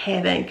was in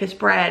heaven because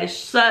Brad is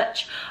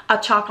such a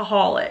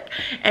chocoholic.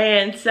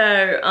 And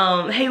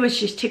so he was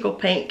just tickled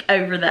pink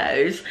over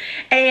those.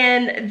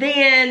 And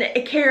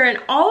then Karen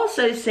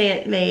also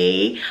sent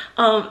me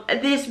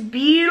this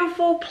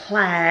beautiful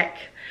plaque.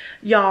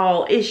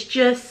 Y'all, it's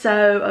just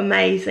so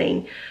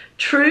amazing.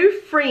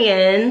 True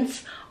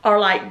friends are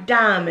like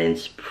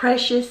diamonds,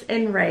 precious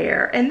and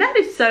rare. And that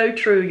is so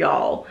true,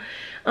 y'all.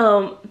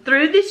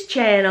 Through this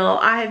channel,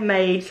 I have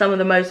made some of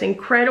the most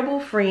incredible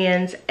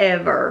friends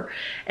ever,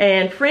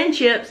 and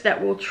friendships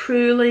that will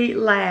truly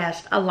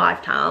last a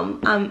lifetime.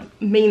 I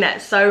mean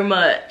that so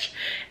much,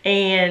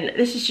 and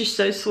this is just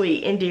so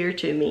sweet and dear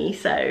to me,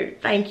 so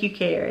thank you,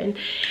 Karen.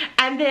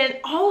 And then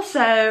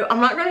also, I'm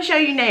not going to show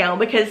you now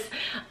because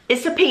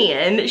it's a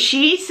pen.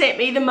 She sent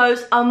me the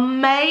most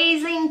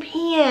amazing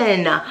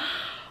pen.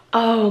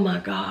 Oh my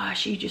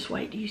gosh, you just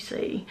wait till you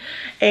see.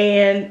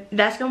 And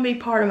that's going to be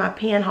part of my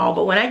pen haul.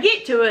 But when I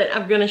get to it,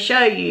 I'm going to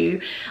show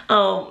you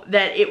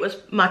that it was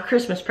my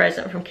Christmas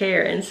present from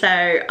Karen.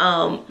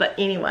 So, but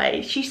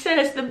anyway, she sent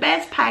us the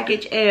best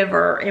package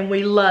ever and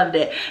we loved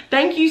it.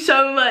 Thank you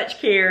so much,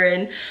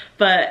 Karen.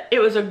 But it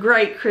was a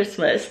great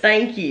Christmas.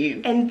 Thank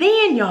you. And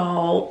then,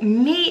 y'all,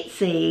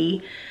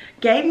 Mitzi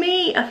gave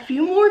me a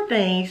few more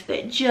things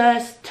that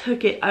just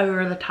took it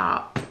over the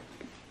top.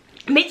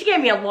 Mitzi gave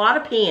me a lot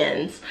of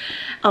pens.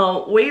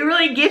 We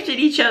really gifted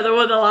each other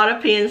with a lot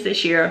of pens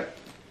this year.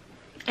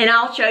 And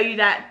I'll show you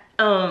that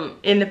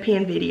in the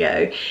pen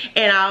video.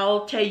 And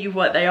I'll tell you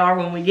what they are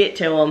when we get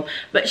to them.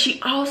 But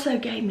she also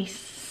gave me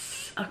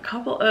a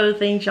couple other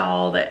things,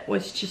 y'all, that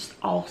was just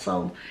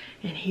awesome.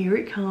 And here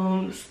it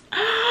comes.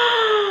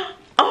 Oh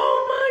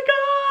my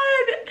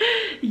God.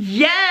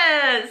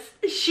 Yes.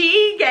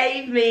 She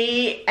gave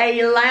me a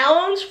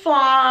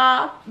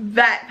LoungeFly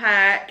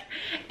backpack.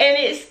 And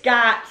it's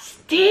got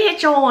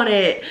Stitch on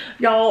it.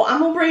 Y'all,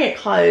 I'm gonna bring it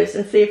close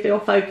and see if it'll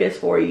focus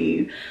for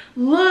you.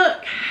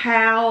 Look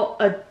how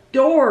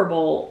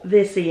adorable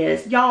this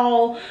is.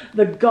 Y'all,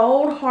 the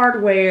gold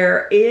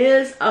hardware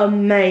is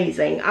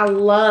amazing. I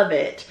love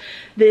it.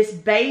 This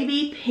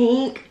baby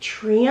pink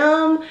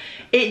trim,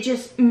 it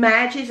just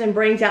matches and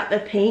brings out the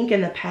pink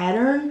and the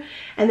pattern.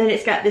 And then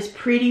it's got this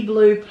pretty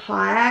blue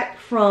plaque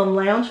from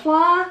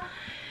LoungeFly.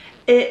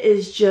 It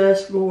is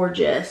just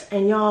gorgeous.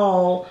 And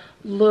y'all,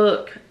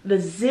 look, the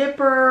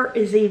zipper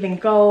is even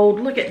gold.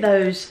 Look at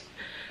those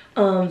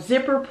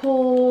zipper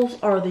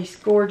pulls are these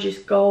gorgeous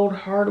gold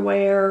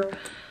hardware.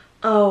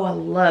 Oh, I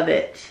love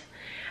it.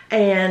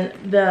 And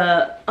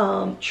the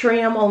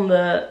trim on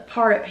the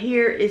part up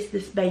here is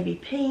this baby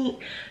pink.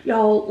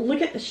 Y'all,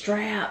 look at the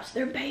straps.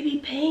 They're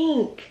baby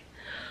pink.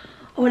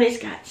 Oh, and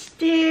it's got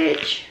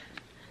Stitch.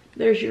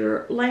 There's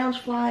your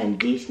LoungeFly and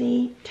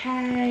Disney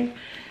tag.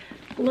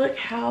 Look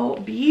how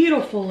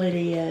beautiful it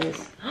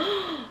is.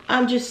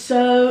 I'm just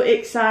so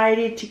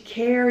excited to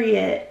carry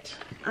it.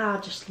 I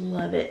just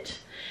love it.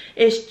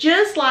 It's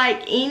just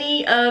like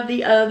any of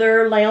the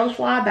other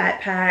LoungeFly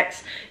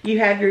backpacks. You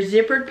have your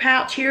zippered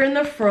pouch here in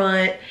the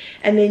front,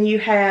 and then you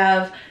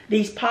have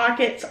these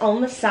pockets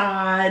on the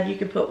side. You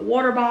can put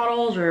water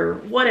bottles or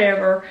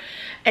whatever.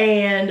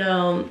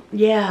 And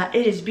yeah,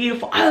 it is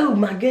beautiful. Oh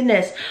my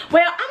goodness.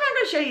 Well, I'm not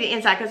going to show you the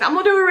inside because I'm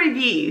going to do a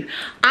review.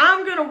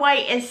 I'm going to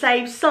wait and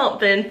save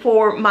something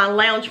for my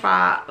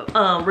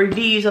LoungeFly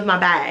reviews of my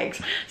bags.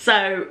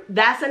 So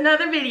that's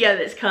another video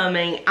that's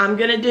coming. I'm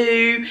going to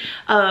do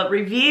a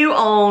review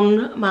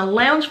on my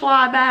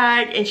LoungeFly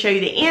bag and show you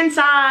the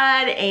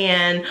inside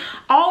and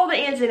all the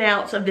ins and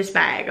outs of this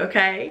bag,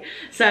 okay?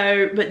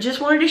 So, but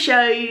just wanted to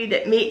show you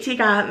that Mitzi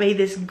got me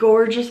this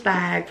gorgeous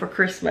bag for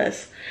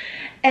Christmas.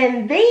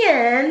 And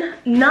then,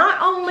 not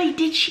only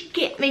did she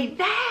get me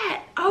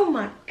that, oh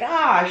my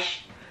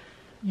gosh,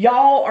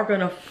 y'all are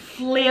gonna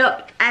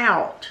flip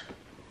out.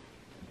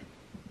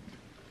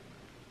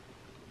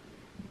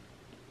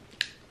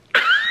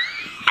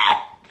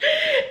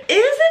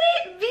 Isn't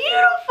it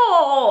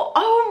beautiful?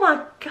 Oh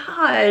my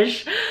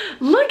gosh,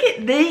 look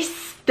at this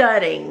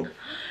studding.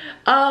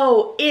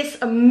 Oh,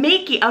 it's a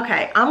Mickey.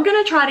 Okay, I'm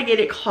gonna try to get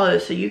it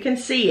close so you can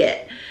see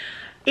it.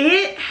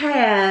 It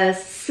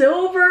has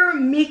silver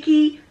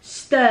Mickey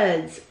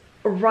studs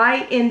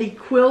right in the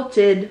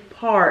quilted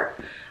part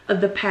of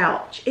the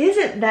pouch.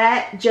 Isn't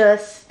that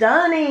just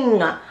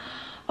stunning?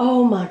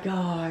 Oh my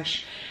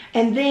gosh.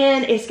 And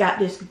then it's got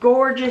this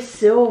gorgeous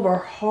silver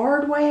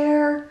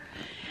hardware.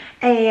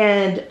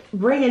 And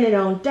bringing it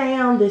on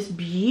down, this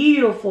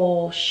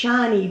beautiful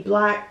shiny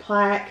black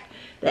plaque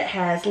that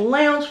has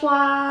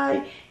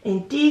LoungeFly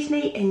and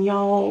Disney. And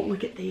y'all,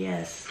 look at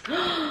this.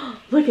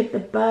 Look at the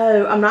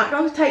bow. I'm not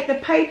going to take the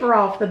paper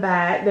off the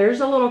back. There's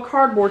a little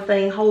cardboard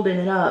thing holding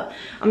it up.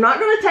 I'm not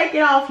going to take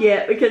it off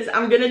yet because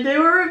I'm going to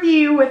do a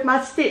review with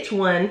my Stitch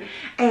one.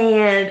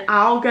 And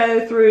I'll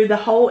go through the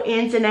whole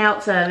ins and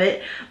outs of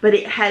it. But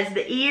it has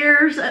the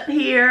ears up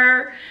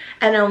here.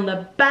 And on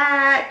the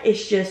back,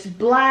 it's just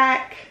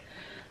black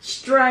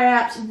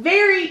straps.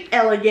 Very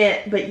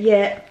elegant, but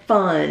yet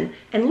fun.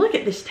 And look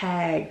at this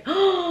tag.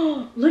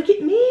 Oh, look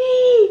at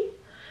me.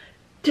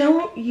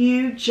 Don't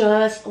you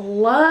just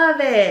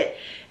love it?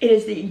 It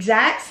is the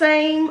exact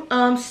same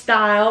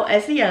style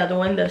as the other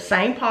one, the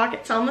same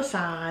pockets on the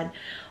side.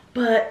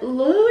 But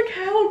look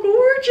how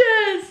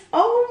gorgeous.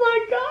 Oh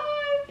my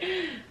God.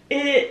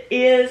 It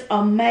is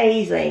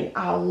amazing.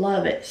 I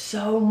love it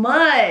so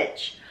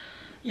much.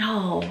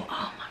 Y'all,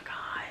 oh my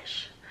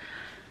gosh.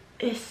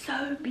 It's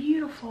so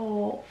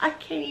beautiful. I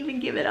can't even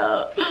give it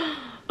up.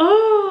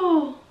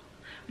 Oh.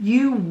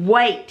 You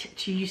wait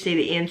till you see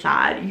the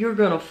inside. You're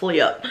gonna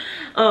flip.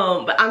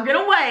 But I'm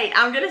gonna wait.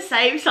 I'm gonna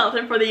save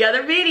something for the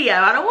other video.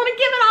 I don't want to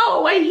give it all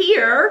away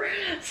here.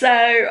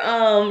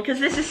 So,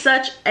 because this is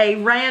such a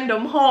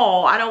random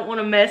haul, I don't want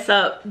to mess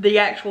up the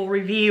actual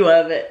review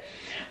of it.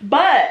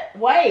 But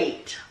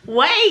wait.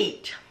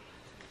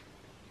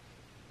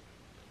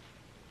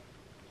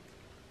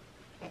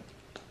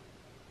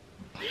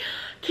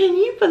 Can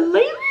you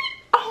believe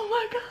it? Oh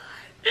my God.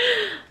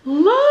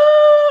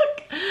 Look.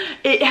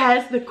 It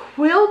has the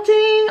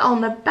quilting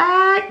on the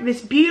back,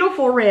 this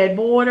beautiful red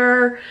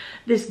border,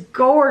 this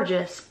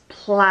gorgeous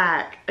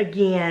plaque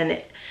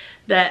again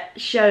that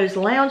shows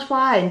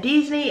LoungeFly and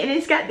Disney, and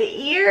it's got the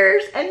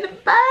ears and the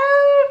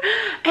bow.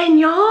 And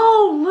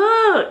y'all,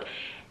 look.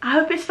 I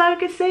hope it's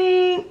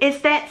focusing.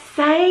 It's that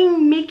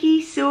same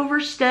Mickey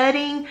silver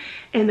studding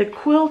and the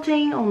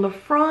quilting on the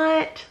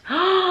front.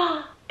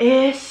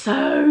 It's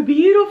so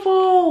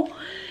beautiful.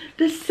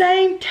 The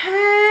same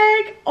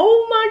tag.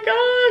 Oh my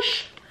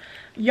gosh.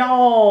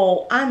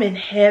 Y'all, I'm in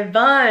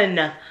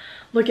heaven.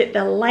 Look at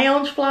the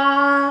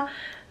LoungeFly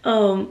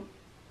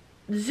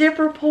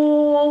zipper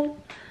pull.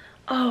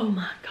 Oh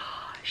my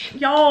gosh.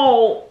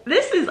 Y'all,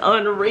 this is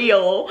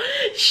unreal.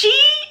 She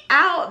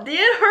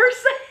outdid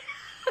herself.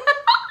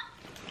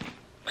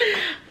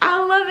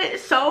 I love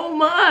it so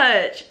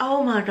much.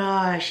 Oh my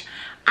gosh.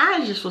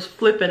 I just was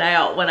flipping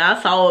out when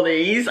I saw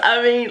these.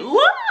 I mean,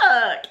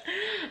 look.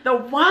 The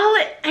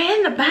wallet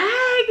and the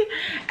bag.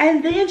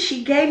 And then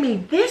she gave me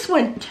this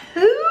one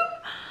too.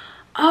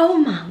 Oh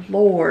my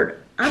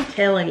Lord. I'm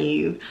telling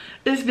you.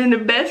 It's been the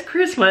best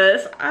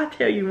Christmas. I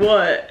tell you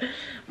what.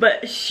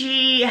 But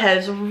she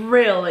has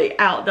really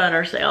outdone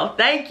herself.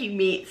 Thank you,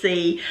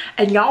 Mitzi.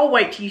 And y'all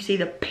wait till you see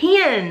the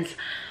pins.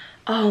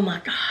 Oh my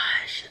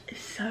gosh.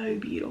 It's so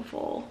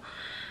beautiful.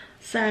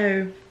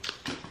 So,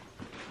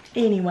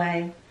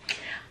 anyway.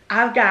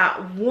 I've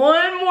got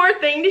one more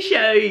thing to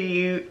show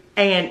you.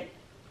 And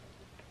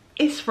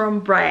it's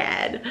from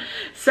Brad.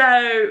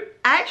 So,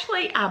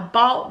 actually, I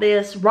bought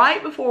this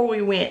right before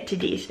we went to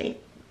Disney.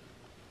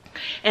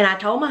 And I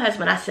told my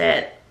husband, I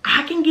said,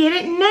 I can get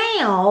it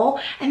now,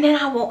 and then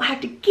I won't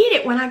have to get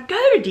it when I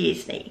go to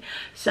Disney.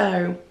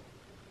 So,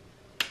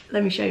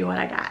 let me show you what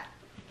I got.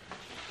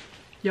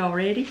 Y'all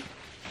ready?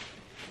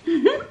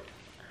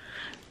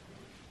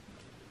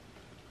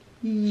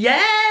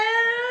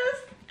 Yes!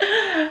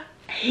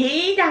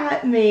 He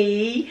got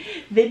me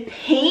the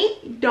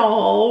pink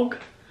dog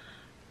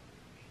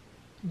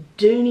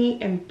Dooney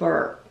and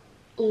Bourke.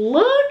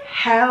 Look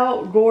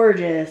how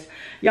gorgeous.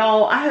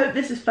 Y'all, I hope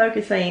this is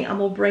focusing. I'm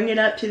going to bring it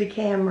up to the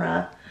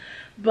camera.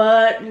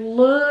 But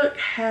look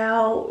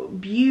how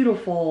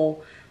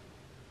beautiful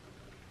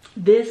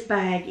this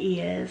bag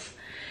is.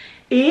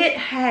 It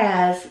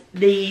has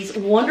these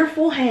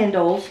wonderful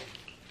handles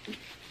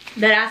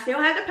that I still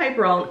have the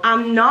paper on.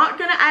 I'm not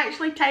going to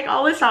actually take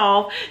all this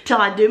off till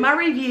I do my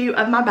review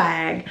of my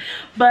bag.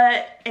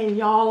 But, and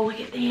y'all, look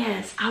at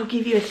this. I'll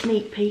give you a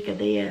sneak peek of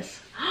this.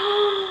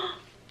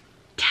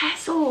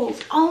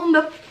 Tassels on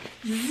the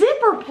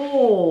zipper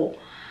pull.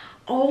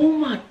 Oh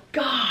my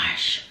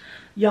gosh.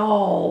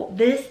 Y'all,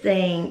 this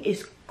thing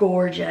is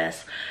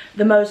gorgeous.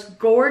 The most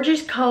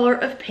gorgeous color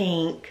of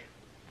pink.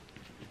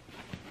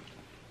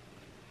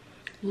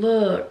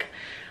 Look.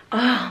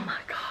 Oh my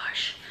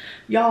gosh.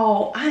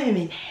 Y'all, I am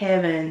in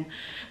heaven.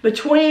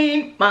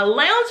 Between my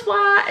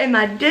LoungeFly and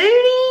my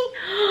Dooney.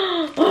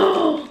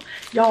 Oh,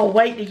 y'all,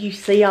 wait till you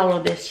see all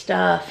of this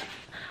stuff.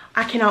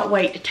 I cannot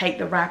wait to take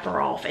the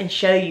wrapper off and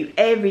show you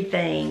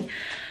everything.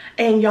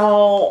 And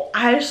y'all,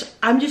 I'm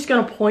just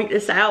going to point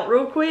this out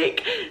real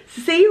quick.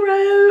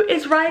 0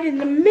 is right in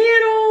the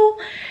middle.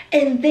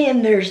 And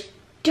then there's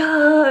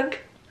Doug.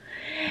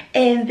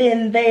 And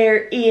then there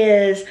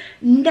is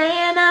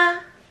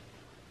Nana.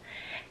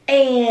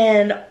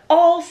 And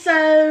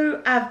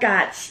also, I've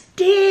got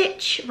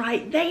Stitch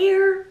right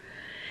there.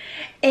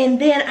 And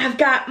then I've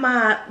got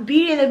my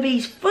Beauty and the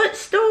Beast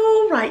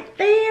footstool right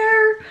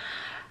there.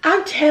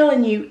 I'm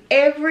telling you,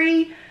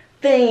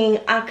 everything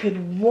I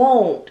could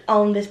want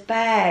on this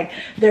bag.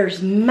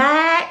 There's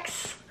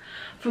Max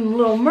from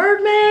Little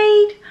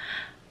Mermaid.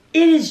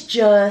 It is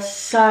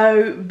just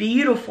so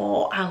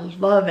beautiful. I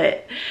love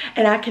it.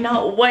 And I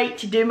cannot wait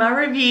to do my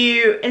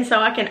review. And so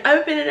I can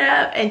open it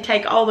up and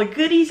take all the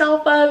goodies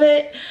off of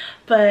it.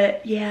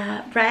 But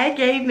yeah, Brad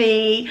gave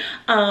me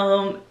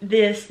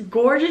this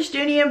gorgeous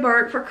Dooney and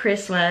Bourke for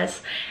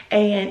Christmas.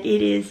 And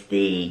it is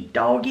the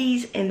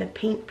doggies and the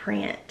pink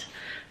print.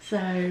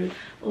 So,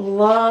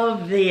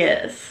 love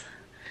this.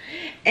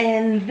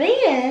 And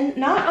then,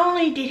 not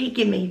only did he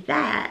give me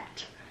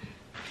that,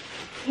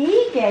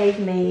 he gave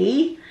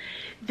me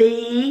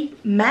the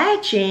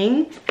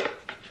matching,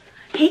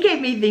 he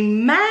gave me the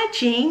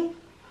matching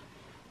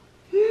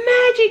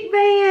magic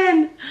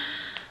band.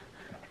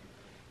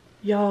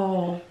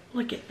 Y'all,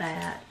 look at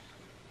that.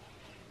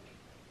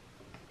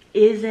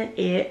 Isn't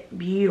it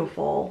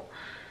beautiful?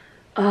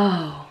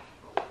 Oh,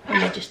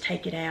 let me just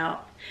take it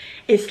out.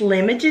 It's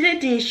limited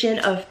edition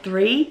of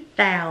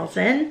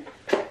 3,000.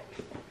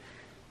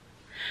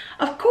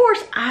 Of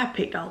course, I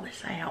picked all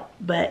this out,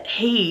 but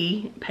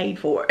he paid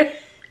for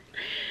it.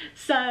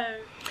 So,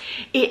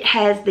 it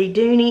has the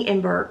Dooney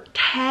and Bourke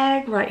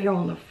tag right here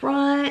on the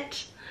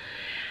front.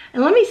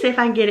 And let me see if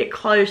I can get it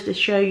close to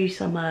show you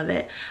some of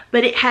it.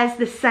 But it has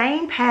the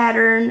same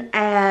pattern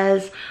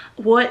as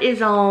what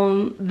is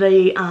on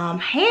the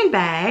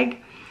handbag.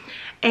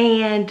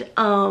 And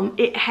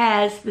it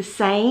has the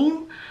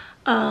same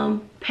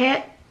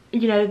pet,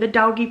 you know, the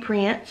doggy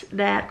prints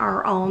that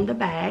are on the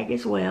bag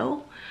as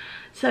well.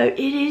 So it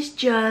is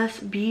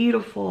just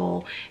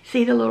beautiful.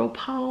 See the little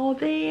paw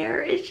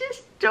there? It's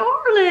just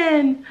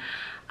darling.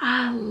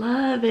 I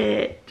love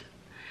it.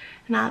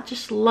 And I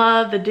just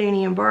love the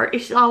Dooney and Bourke.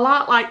 It's a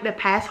lot like the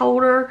pass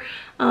holder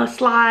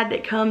slide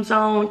that comes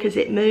on because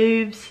it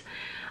moves.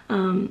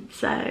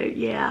 So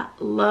yeah,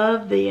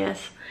 love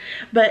this.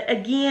 But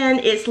again,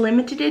 it's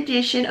limited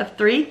edition of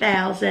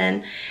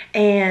 3,000,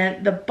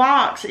 and the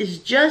box is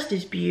just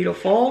as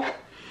beautiful.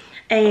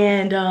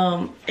 And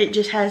it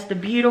just has the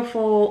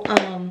beautiful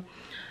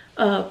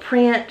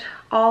print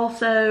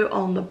also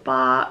on the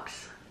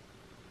box.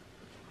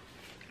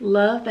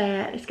 Love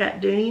that. It's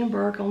got Dooney and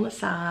Bourke on the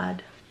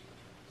side.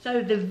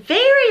 So the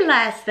very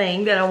last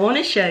thing that I want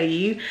to show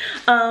you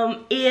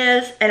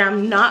is, and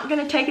I'm not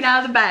going to take it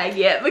out of the bag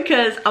yet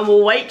because I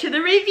will wait to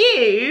the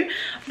review,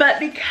 but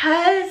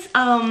because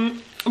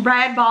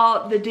Brad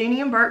bought the Dooney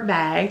and Bourke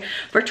bag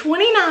for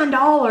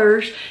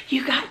 $29,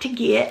 you got to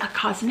get a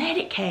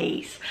cosmetic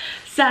case.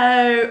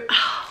 So,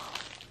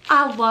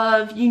 I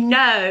love, you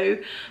know,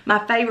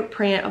 my favorite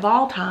print of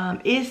all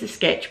time is the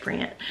sketch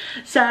print.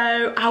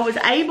 So I was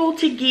able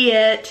to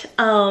get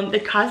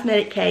the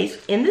cosmetic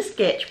case in the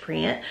sketch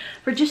print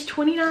for just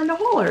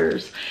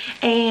 $29.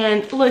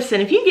 And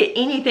listen, if you get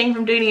anything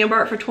from Dooney and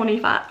Bourke for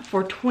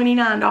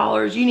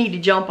 $29, you need to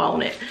jump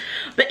on it.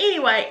 But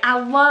anyway, I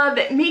love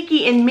that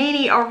Mickey and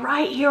Minnie are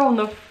right here on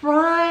the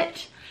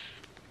front.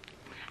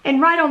 And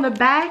right on the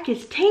back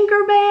is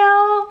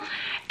Tinkerbell.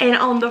 And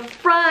on the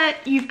front,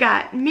 you've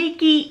got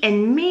Mickey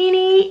and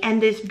Minnie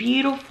and this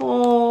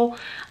beautiful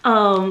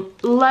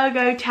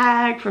logo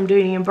tag from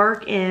Dooney and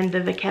Bourke in the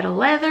Vachetta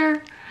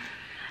leather.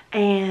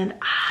 And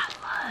I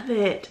love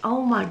it.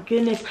 Oh my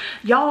goodness.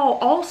 Y'all,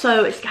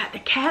 also, it's got the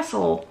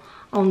castle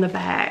on the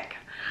back.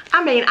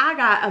 I mean, I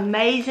got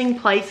amazing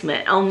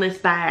placement on this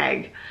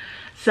bag.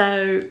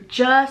 So,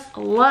 just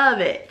love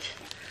it.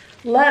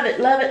 Love it,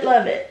 love it,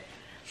 love it.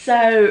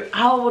 So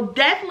I will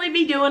definitely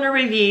be doing a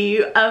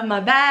review of my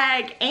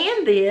bag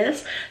and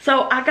this.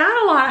 So I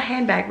got a lot of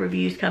handbag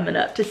reviews coming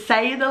up, to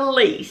say the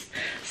least.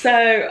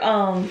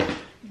 So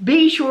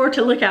be sure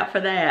to look out for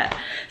that.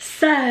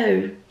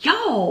 So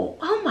y'all,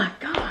 oh my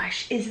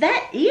gosh, is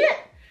that it?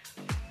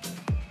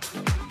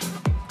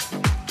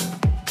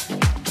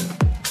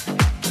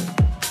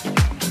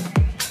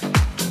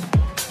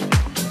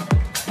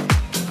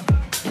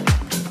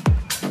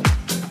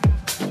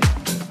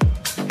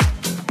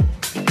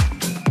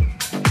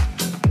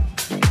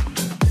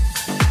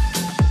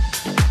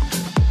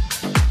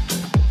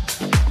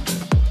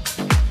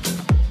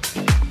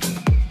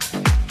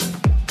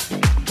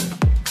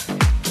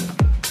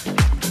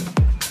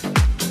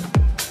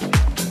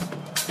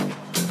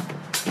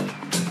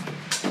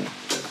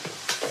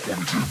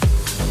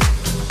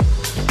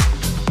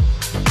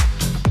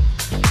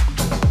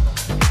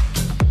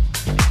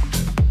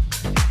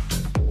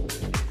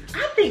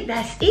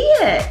 That's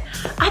it.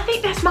 I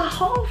think that's my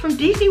haul from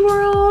Disney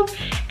World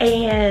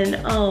and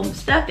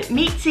stuff that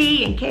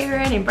Mitzi and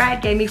Karen and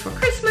Brad gave me for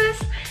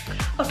Christmas.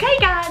 Okay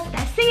guys,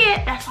 that's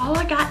it. That's all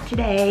I got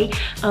today.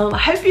 I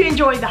hope you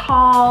enjoyed the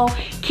haul.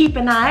 Keep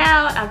an eye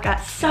out. I've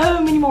got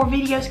so many more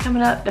videos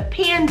coming up. The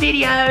pen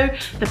video,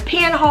 the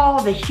pen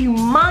haul, the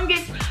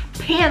humongous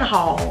pen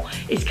haul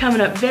is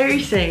coming up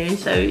very soon,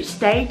 so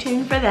stay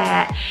tuned for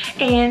that.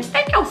 And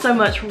thank y'all so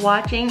much for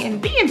watching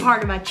and being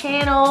part of my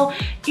channel.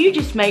 You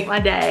just make my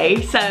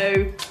day.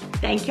 So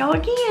thank y'all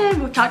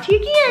again. We'll talk to you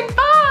again.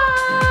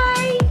 Bye.